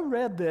 as I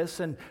read this,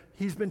 and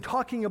he's been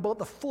talking about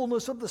the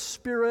fullness of the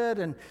Spirit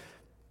and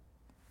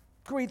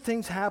great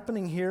things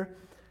happening here.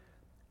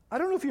 I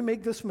don't know if you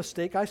make this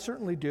mistake, I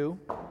certainly do,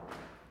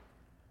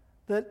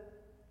 that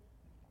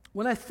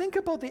when I think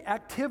about the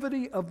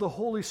activity of the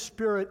Holy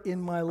Spirit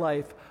in my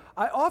life,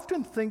 I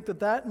often think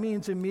that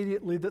means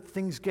immediately that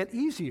things get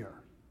easier,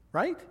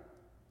 right?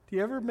 Do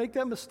you ever make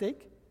that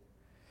mistake?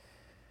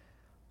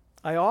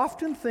 I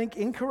often think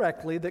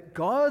incorrectly that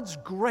God's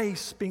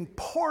grace being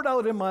poured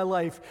out in my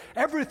life,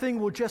 everything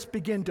will just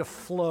begin to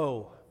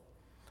flow.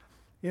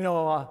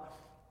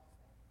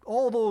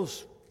 All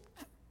those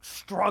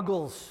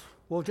struggles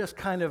will just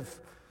kind of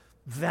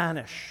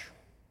vanish.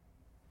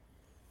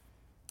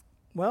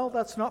 Well,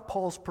 that's not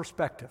Paul's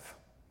perspective.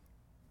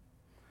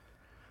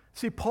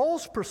 See,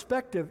 Paul's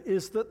perspective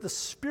is that the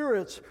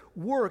Spirit's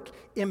work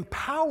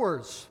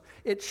empowers,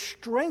 it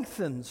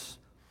strengthens.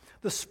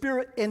 The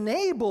Spirit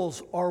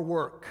enables our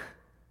work.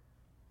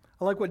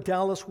 I like what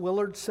Dallas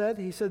Willard said.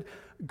 He said,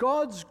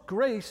 God's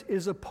grace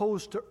is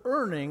opposed to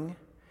earning,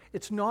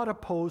 it's not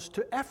opposed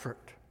to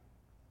effort.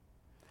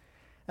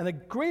 And a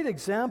great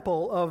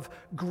example of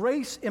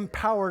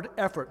grace-empowered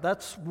effort,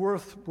 that's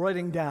worth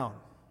writing down.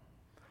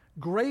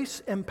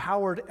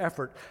 Grace-empowered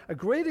effort. A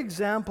great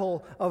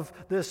example of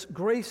this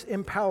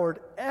grace-empowered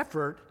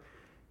effort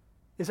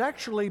is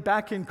actually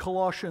back in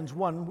Colossians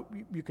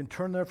 1. You can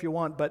turn there if you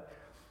want, but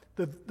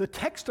the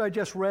text I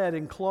just read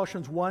in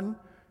Colossians 1,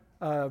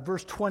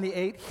 verse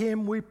 28,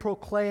 him we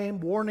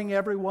proclaim, warning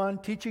everyone,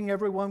 teaching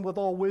everyone with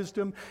all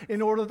wisdom,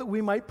 in order that we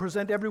might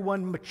present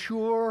everyone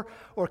mature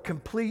or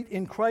complete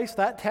in Christ.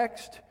 That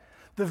text,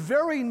 the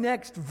very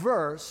next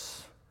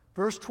verse,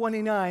 verse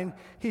 29,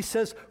 he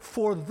says,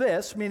 for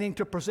this, meaning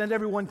to present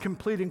everyone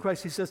complete in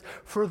Christ, he says,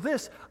 for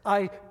this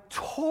I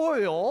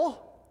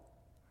toil,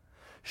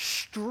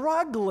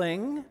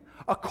 struggling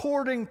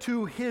according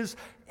to his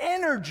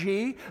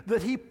energy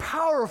that he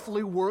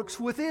powerfully works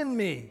within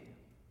me.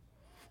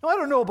 Now, I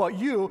don't know about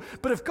you,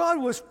 but if God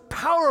was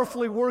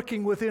powerfully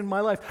working within my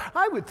life,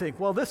 I would think,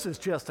 well, this is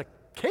just a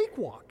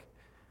cakewalk.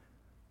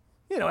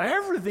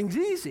 Everything's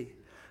easy.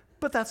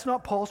 But that's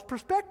not Paul's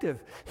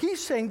perspective.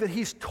 He's saying that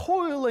he's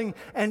toiling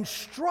and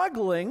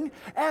struggling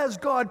as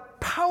God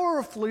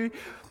powerfully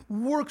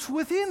works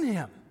within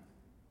him.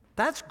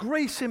 That's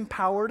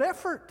grace-empowered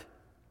effort.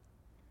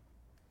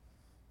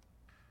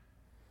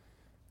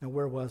 Now,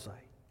 where was I?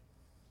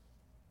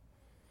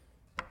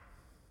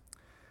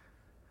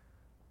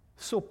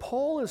 So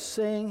Paul is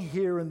saying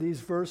here in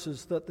these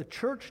verses that the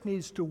church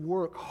needs to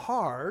work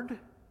hard.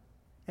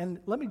 And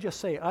let me just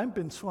say, I've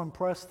been so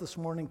impressed this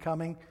morning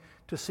coming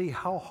to see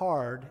how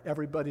hard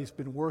everybody's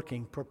been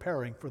working,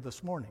 preparing for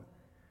this morning.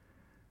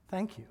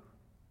 Thank you.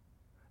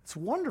 It's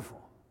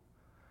wonderful.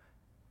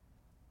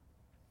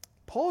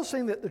 Paul is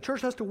saying that the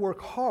church has to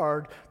work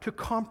hard to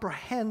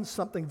comprehend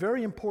something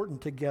very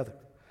important together.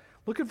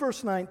 Look at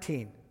verse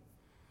 19.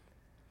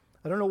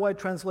 I don't know why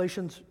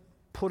translations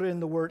put in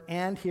the word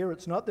 "and" here.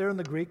 It's not there in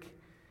the Greek.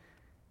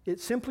 It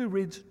simply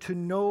reads, "to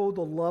know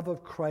the love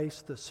of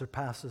Christ that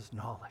surpasses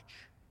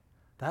knowledge."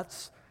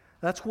 That's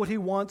what he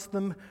wants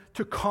them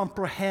to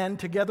comprehend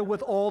together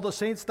with all the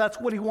saints. That's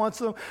what he wants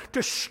them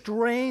to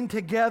strain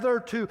together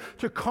to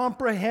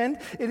comprehend.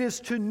 It is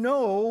to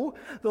know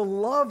the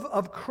love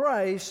of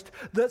Christ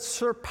that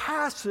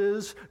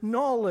surpasses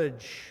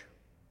knowledge.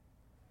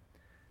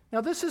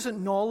 Now, this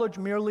isn't knowledge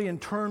merely in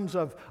terms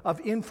of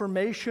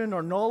information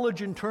or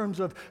knowledge in terms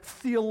of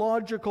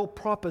theological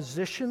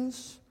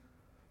propositions.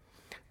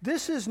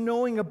 This is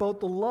knowing about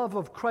the love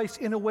of Christ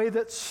in a way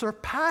that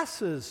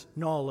surpasses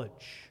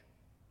knowledge.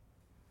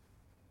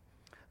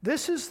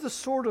 This is the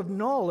sort of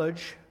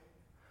knowledge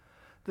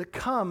that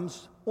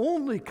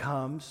only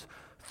comes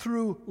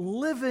through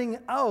living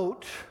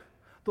out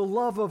the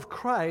love of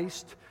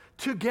Christ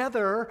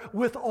together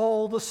with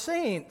all the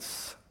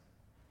saints.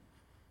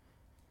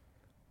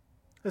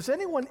 Has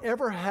anyone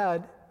ever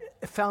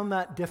found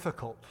that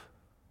difficult?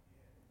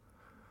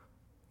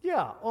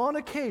 Yeah, on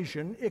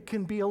occasion, it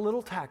can be a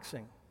little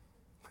taxing.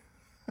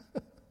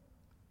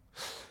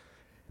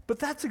 But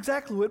that's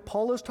exactly what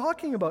Paul is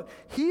talking about.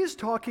 He is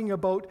talking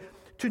about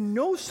to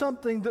know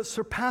something that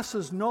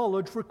surpasses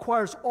knowledge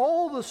requires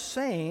all the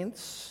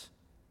saints,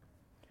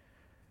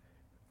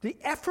 the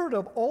effort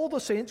of all the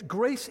saints,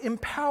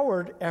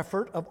 grace-empowered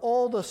effort of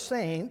all the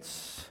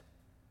saints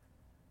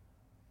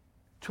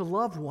to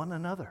love one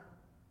another.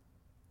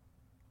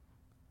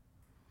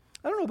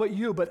 I don't know about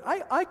you, but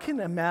I can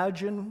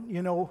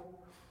imagine,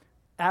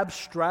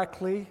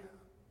 abstractly,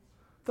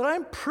 that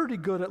I'm pretty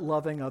good at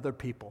loving other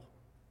people.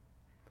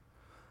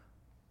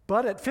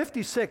 But at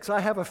 56,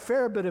 I have a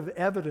fair bit of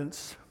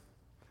evidence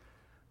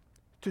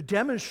to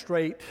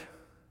demonstrate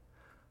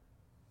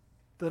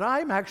that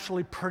I'm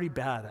actually pretty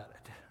bad at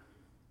it.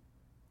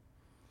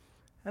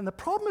 And the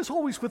problem is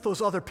always with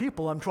those other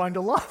people I'm trying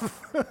to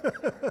love.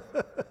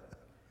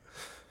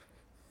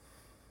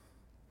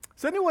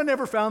 Has anyone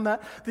ever found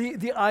that?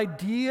 The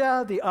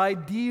idea, the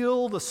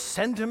ideal, the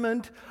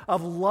sentiment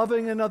of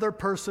loving another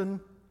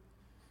person,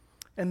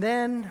 and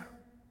then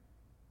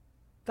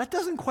that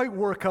doesn't quite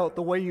work out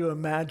the way you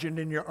imagined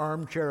in your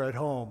armchair at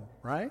home,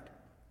 right?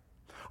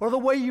 Or the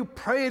way you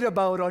prayed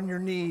about on your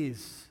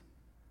knees.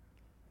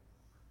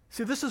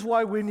 See, this is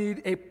why we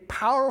need a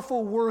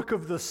powerful work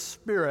of the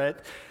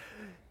Spirit.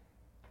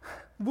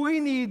 We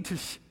need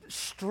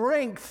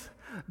strength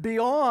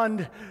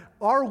beyond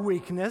our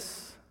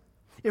weakness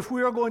if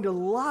we are going to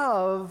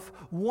love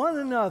one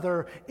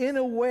another in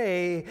a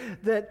way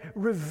that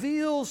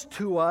reveals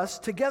to us,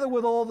 together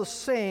with all the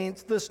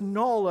saints, this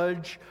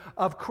knowledge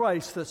of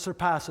Christ that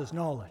surpasses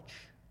knowledge.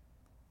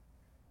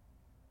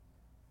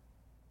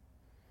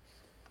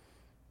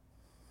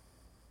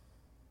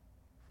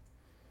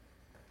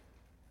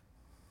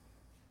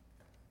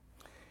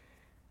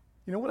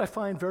 You know what I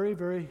find very,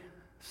 very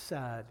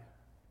sad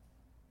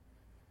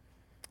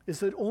is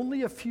that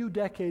only a few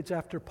decades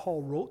after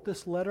Paul wrote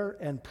this letter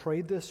and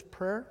prayed this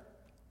prayer,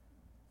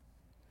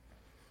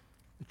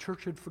 the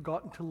church had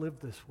forgotten to live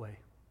this way.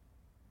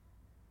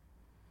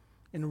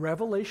 In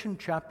Revelation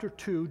chapter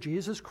 2,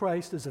 Jesus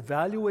Christ is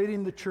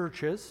evaluating the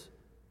churches.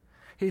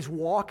 He's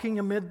walking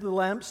amid the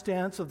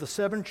lampstands of the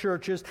 7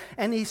 churches,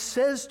 and he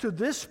says to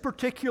this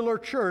particular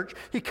church,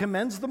 he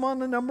commends them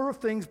on a number of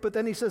things, but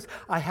then he says,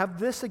 I have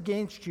this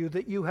against you,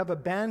 that you have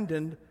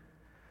abandoned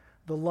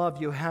the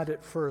love you had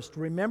at first.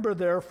 Remember,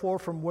 therefore,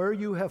 from where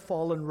you have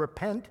fallen,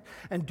 repent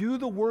and do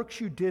the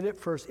works you did at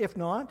first. If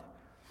not,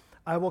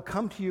 I will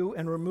come to you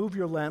and remove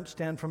your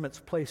lampstand from its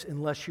place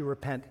unless you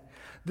repent.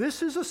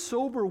 This is a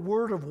sober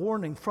word of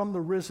warning from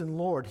the risen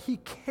Lord. He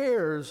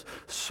cares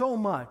so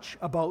much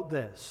about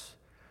this.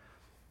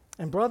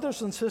 And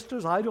brothers and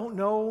sisters, I don't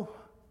know,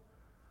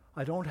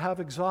 I don't have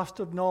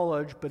exhaustive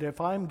knowledge, but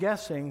if I'm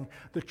guessing,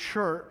 the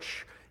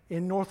church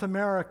in North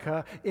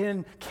America,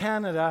 in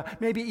Canada,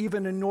 maybe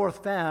even in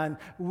North Van,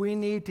 we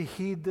need to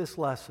heed this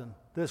lesson,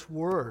 this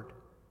word.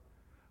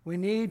 We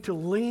need to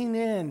lean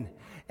in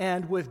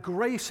and with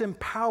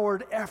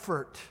grace-empowered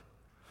effort,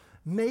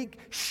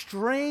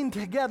 strain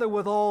together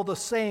with all the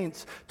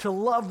saints to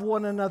love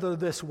one another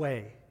this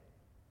way.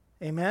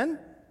 Amen?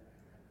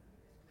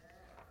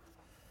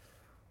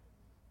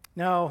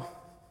 Now,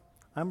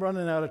 I'm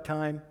running out of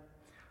time,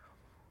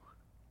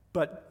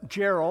 but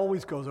Jer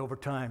always goes over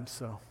time,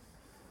 so.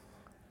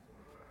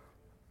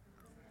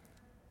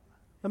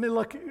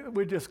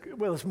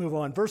 Let's move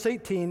on. Verse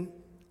 18,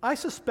 I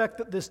suspect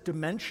that this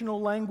dimensional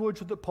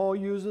language that Paul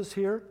uses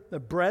here, the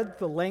breadth,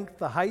 the length,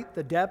 the height,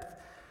 the depth,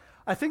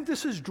 I think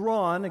this is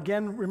drawn,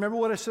 again, remember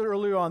what I said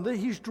earlier on, that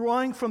he's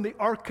drawing from the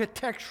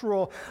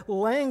architectural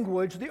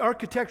language, the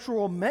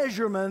architectural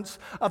measurements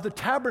of the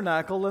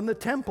tabernacle and the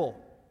temple.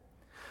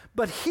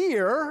 But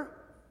here,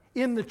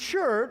 in the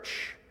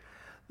church,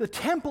 the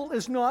temple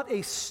is not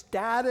a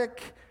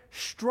static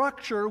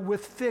structure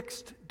with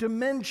fixed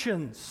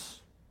dimensions.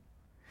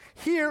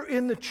 Here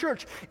in the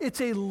church,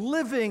 it's a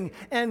living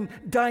and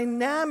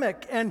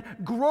dynamic and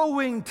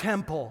growing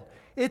temple.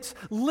 It's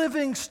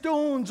living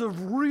stones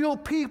of real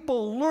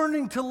people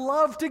learning to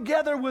love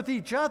together with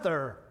each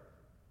other.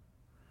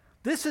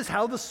 This is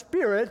how the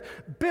Spirit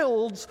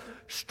builds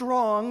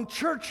strong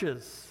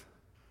churches.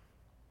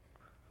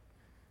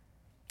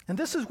 And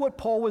this is what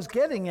Paul was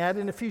getting at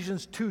in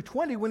Ephesians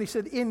 2:20 when he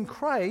said, in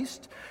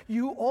Christ,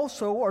 you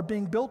also are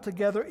being built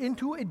together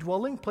into a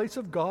dwelling place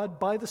of God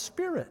by the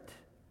Spirit.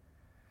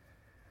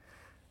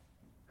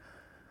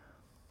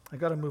 I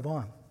got to move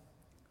on.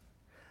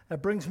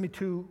 That brings me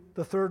to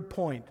the third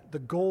point, the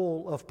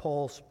goal of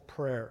Paul's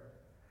prayer.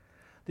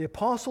 The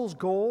apostle's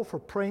goal for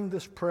praying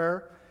this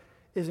prayer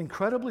is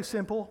incredibly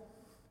simple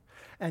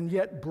and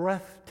yet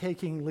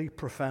breathtakingly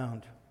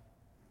profound.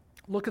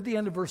 Look at the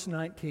end of verse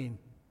 19.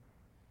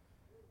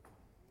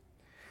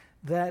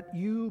 That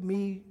you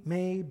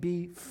may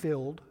be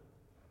filled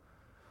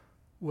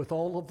with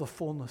all of the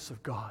fullness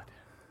of God.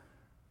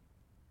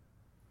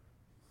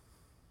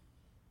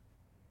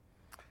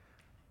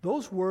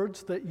 Those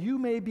words, that you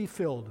may be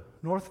filled,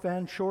 North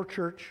Van Shore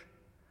Church,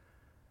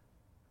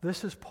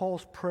 this is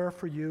Paul's prayer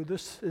for you.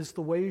 This is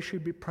the way you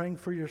should be praying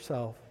for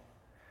yourself.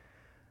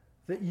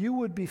 That you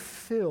would be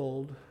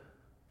filled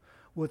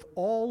with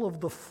all of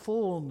the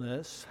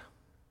fullness,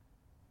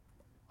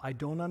 I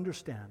don't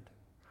understand,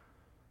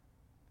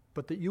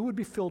 but that you would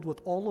be filled with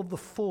all of the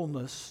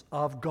fullness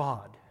of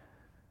God.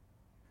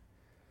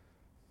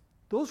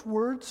 Those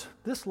words,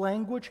 this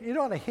language, it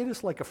ought to hit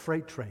us like a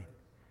freight train.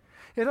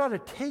 It ought to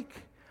take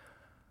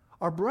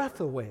our breath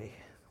away,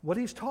 what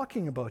he's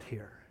talking about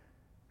here.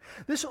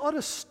 This ought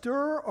to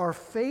stir our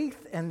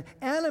faith and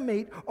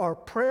animate our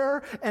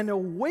prayer and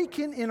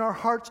awaken in our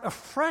hearts a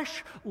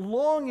fresh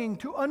longing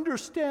to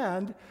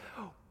understand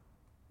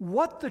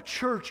what the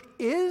church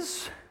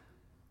is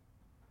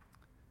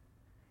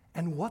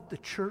and what the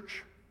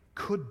church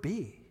could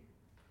be.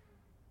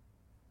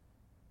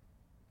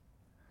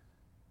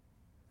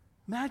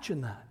 Imagine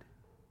that.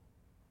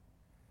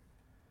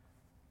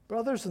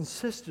 Brothers and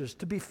sisters,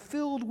 to be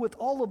filled with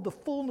all of the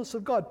fullness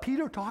of God.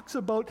 Peter talks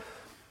about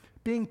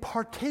being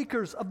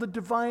partakers of the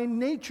divine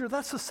nature.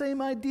 That's the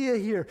same idea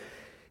here.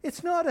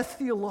 It's not a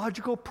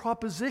theological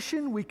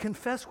proposition we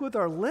confess with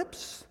our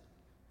lips.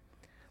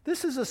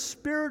 This is a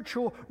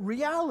spiritual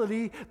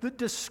reality that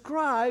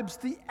describes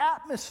the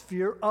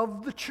atmosphere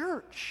of the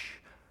church.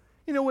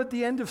 You know, at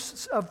the end of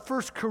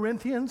 1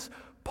 Corinthians,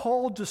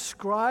 Paul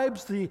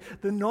describes the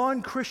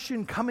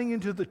non-Christian coming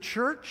into the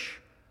church.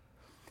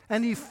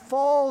 And he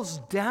falls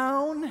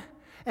down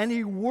and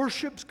he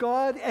worships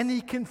God and he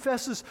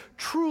confesses,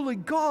 truly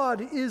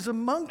God is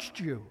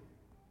amongst you.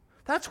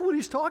 That's what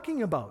he's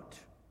talking about.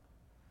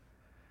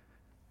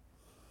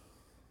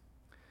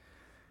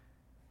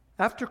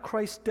 After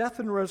Christ's death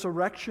and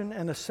resurrection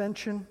and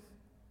ascension,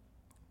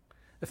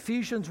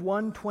 Ephesians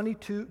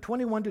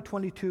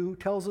 1:21-22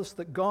 tells us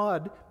that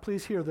God,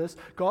 please hear this,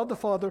 God the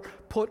Father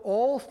put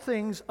all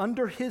things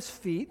under his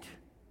feet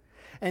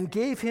and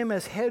gave him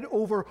as head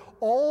over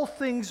all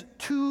things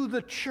to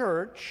the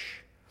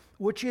church,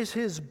 which is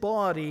his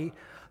body,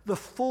 the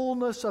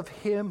fullness of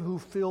him who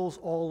fills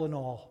all in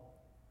all.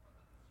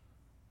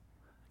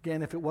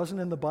 Again, if it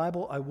wasn't in the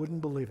Bible, I wouldn't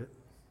believe it.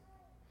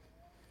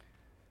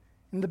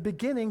 In the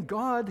beginning,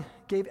 God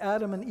gave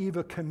Adam and Eve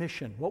a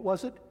commission. What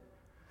was it?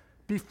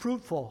 Be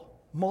fruitful,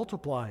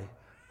 multiply,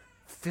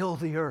 fill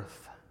the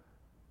earth.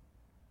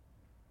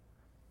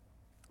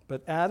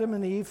 But Adam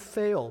and Eve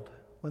failed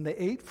when they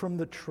ate from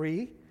the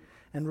tree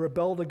and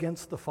rebelled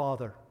against the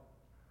Father.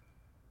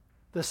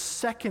 The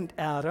second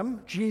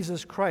Adam,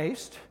 Jesus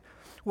Christ,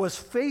 was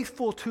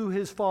faithful to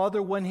his Father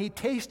when he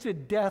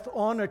tasted death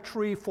on a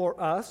tree for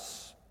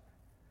us.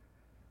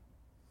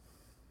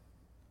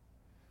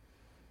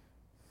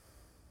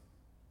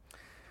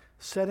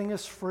 Setting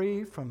us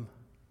free from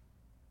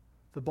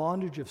the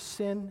bondage of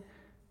sin,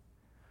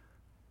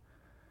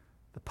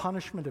 the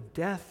punishment of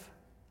death,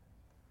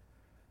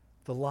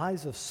 the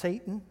lies of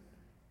Satan.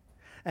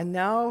 And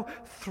now,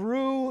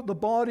 through the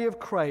body of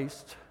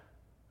Christ,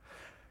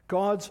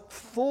 God's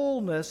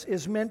fullness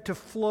is meant to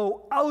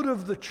flow out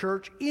of the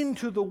church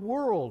into the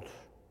world.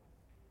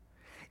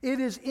 It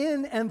is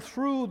in and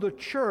through the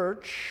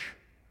church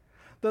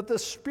that the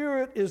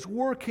Spirit is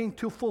working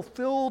to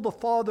fulfill the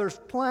Father's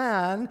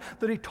plan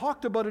that he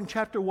talked about in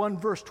chapter 1,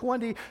 verse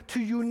 20, to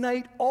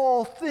unite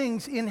all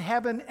things in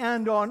heaven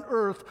and on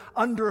earth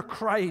under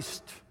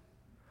Christ.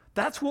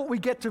 That's what we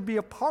get to be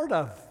a part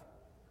of.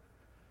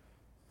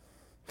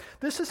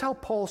 This is how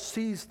Paul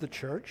sees the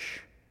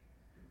church,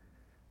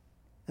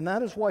 and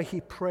that is why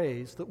he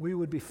prays that we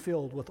would be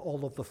filled with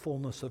all of the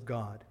fullness of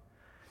God.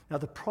 Now,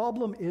 the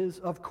problem is,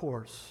 of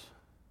course,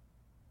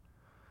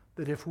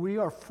 that if we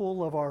are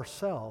full of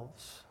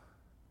ourselves,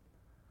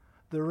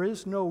 there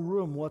is no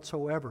room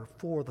whatsoever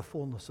for the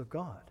fullness of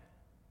God.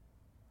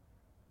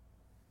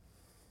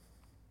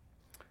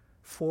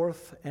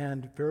 Fourth,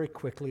 and very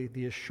quickly,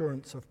 the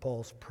assurance of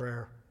Paul's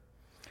prayer.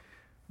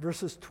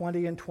 Verses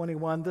 20 and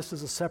 21, this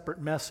is a separate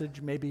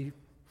message, maybe,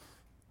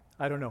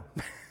 I don't know.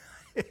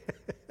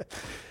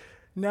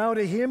 Now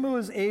to him who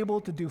is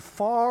able to do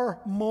far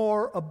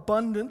more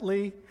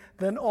abundantly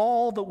than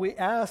all that we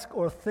ask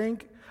or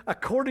think,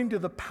 according to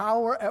the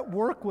power at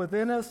work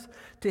within us,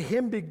 to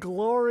him be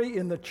glory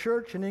in the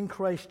church and in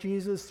Christ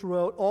Jesus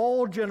throughout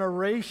all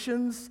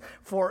generations,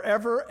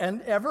 forever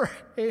and ever.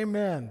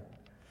 Amen.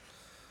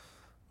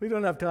 We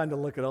don't have time to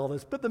look at all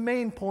this, but the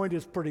main point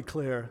is pretty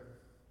clear.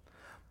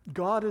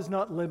 God is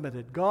not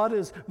limited. God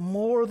is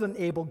more than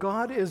able.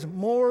 God is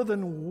more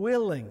than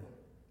willing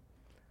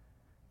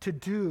to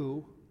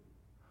do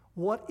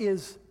what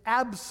is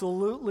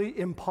absolutely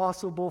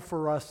impossible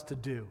for us to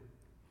do.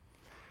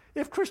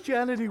 If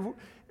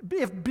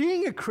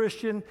being a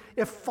Christian,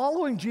 if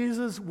following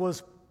Jesus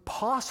was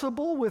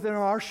possible within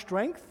our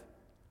strength,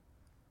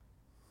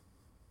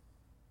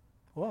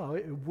 well,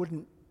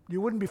 you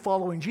wouldn't be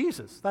following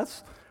Jesus.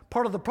 That's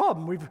part of the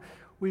problem.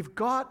 We've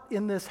got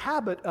in this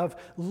habit of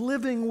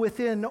living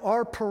within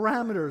our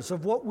parameters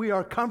of what we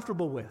are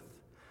comfortable with.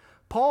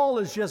 Paul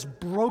is just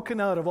broken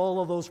out of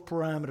all of those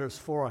parameters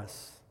for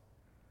us.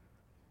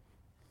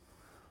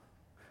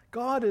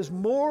 God is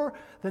more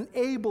than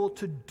able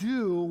to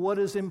do what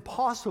is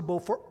impossible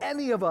for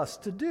any of us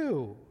to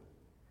do.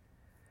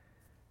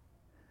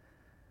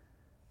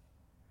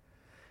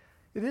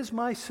 It is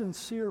my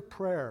sincere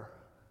prayer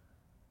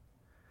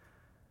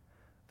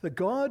that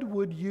God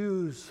would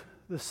use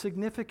the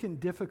significant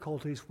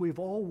difficulties we've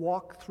all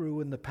walked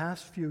through in the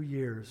past few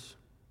years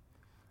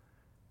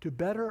to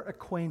better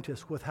acquaint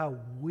us with how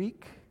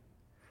weak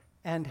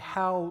and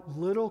how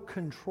little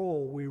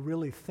control we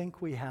really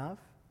think we have.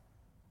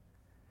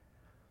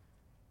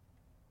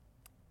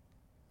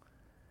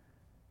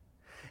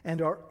 And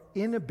our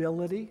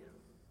inability,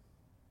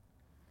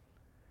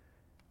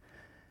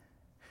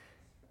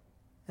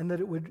 and that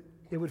it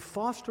would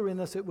foster in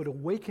us, it would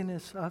awaken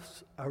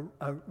us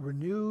a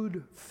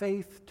renewed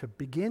faith to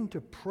begin to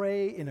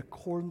pray in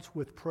accordance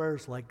with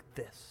prayers like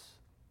this.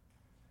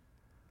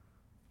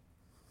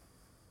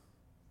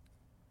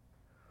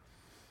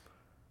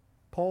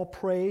 Paul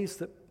prays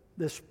that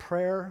this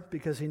prayer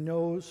because he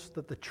knows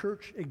that the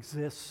church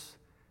exists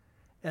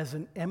as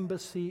an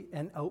embassy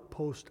and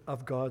outpost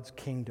of God's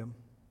kingdom.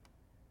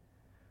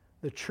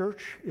 The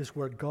church is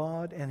where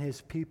God and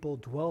his people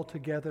dwell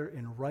together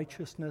in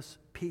righteousness,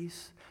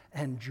 peace,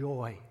 and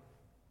joy.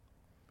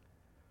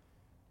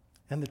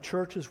 And the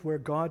church is where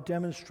God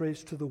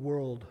demonstrates to the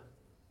world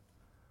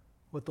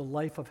what the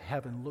life of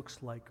heaven looks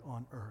like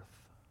on earth.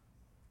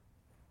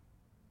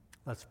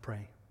 Let's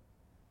pray.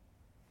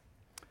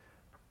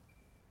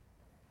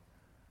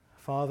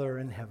 Father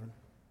in heaven,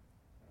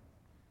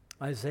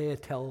 Isaiah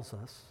tells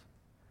us,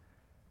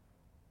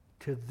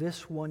 to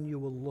this one you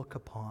will look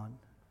upon,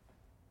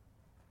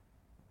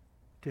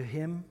 to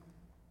him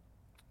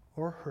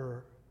or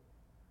her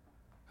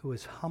who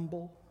is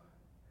humble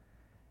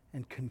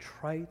and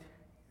contrite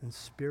in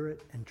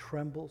spirit and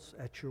trembles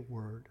at your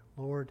word.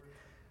 Lord,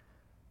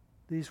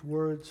 these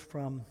words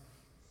from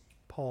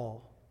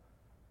Paul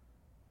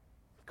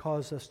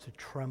cause us to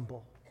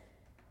tremble.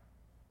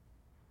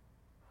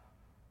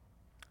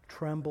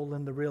 Tremble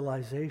in the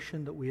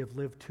realization that we have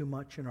lived too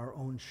much in our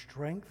own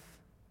strength,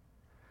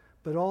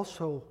 but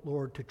also,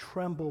 Lord, to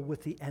tremble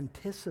with the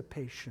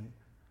anticipation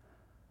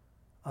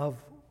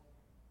of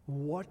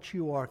what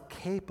you are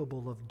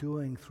capable of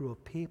doing through a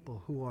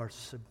people who are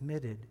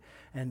submitted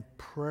and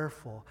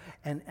prayerful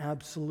and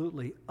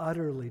absolutely,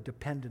 utterly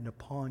dependent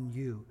upon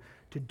you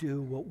to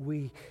do what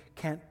we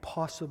can't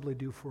possibly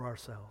do for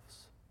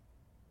ourselves.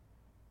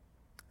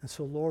 And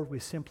so, Lord, we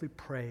simply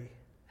pray,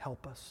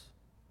 help us.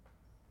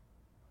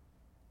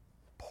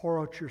 Pour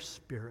out your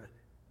Spirit.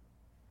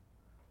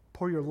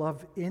 Pour your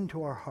love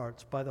into our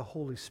hearts by the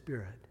Holy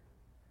Spirit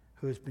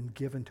who has been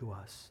given to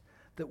us,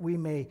 that we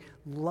may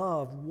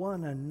love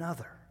one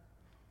another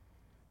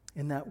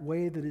in that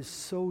way that is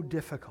so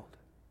difficult,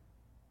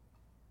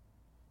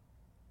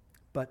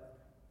 but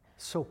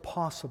so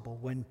possible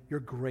when your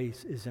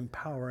grace is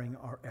empowering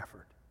our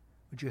effort.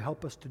 Would you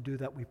help us to do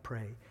that, we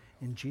pray,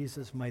 in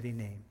Jesus' mighty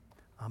name.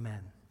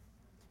 Amen.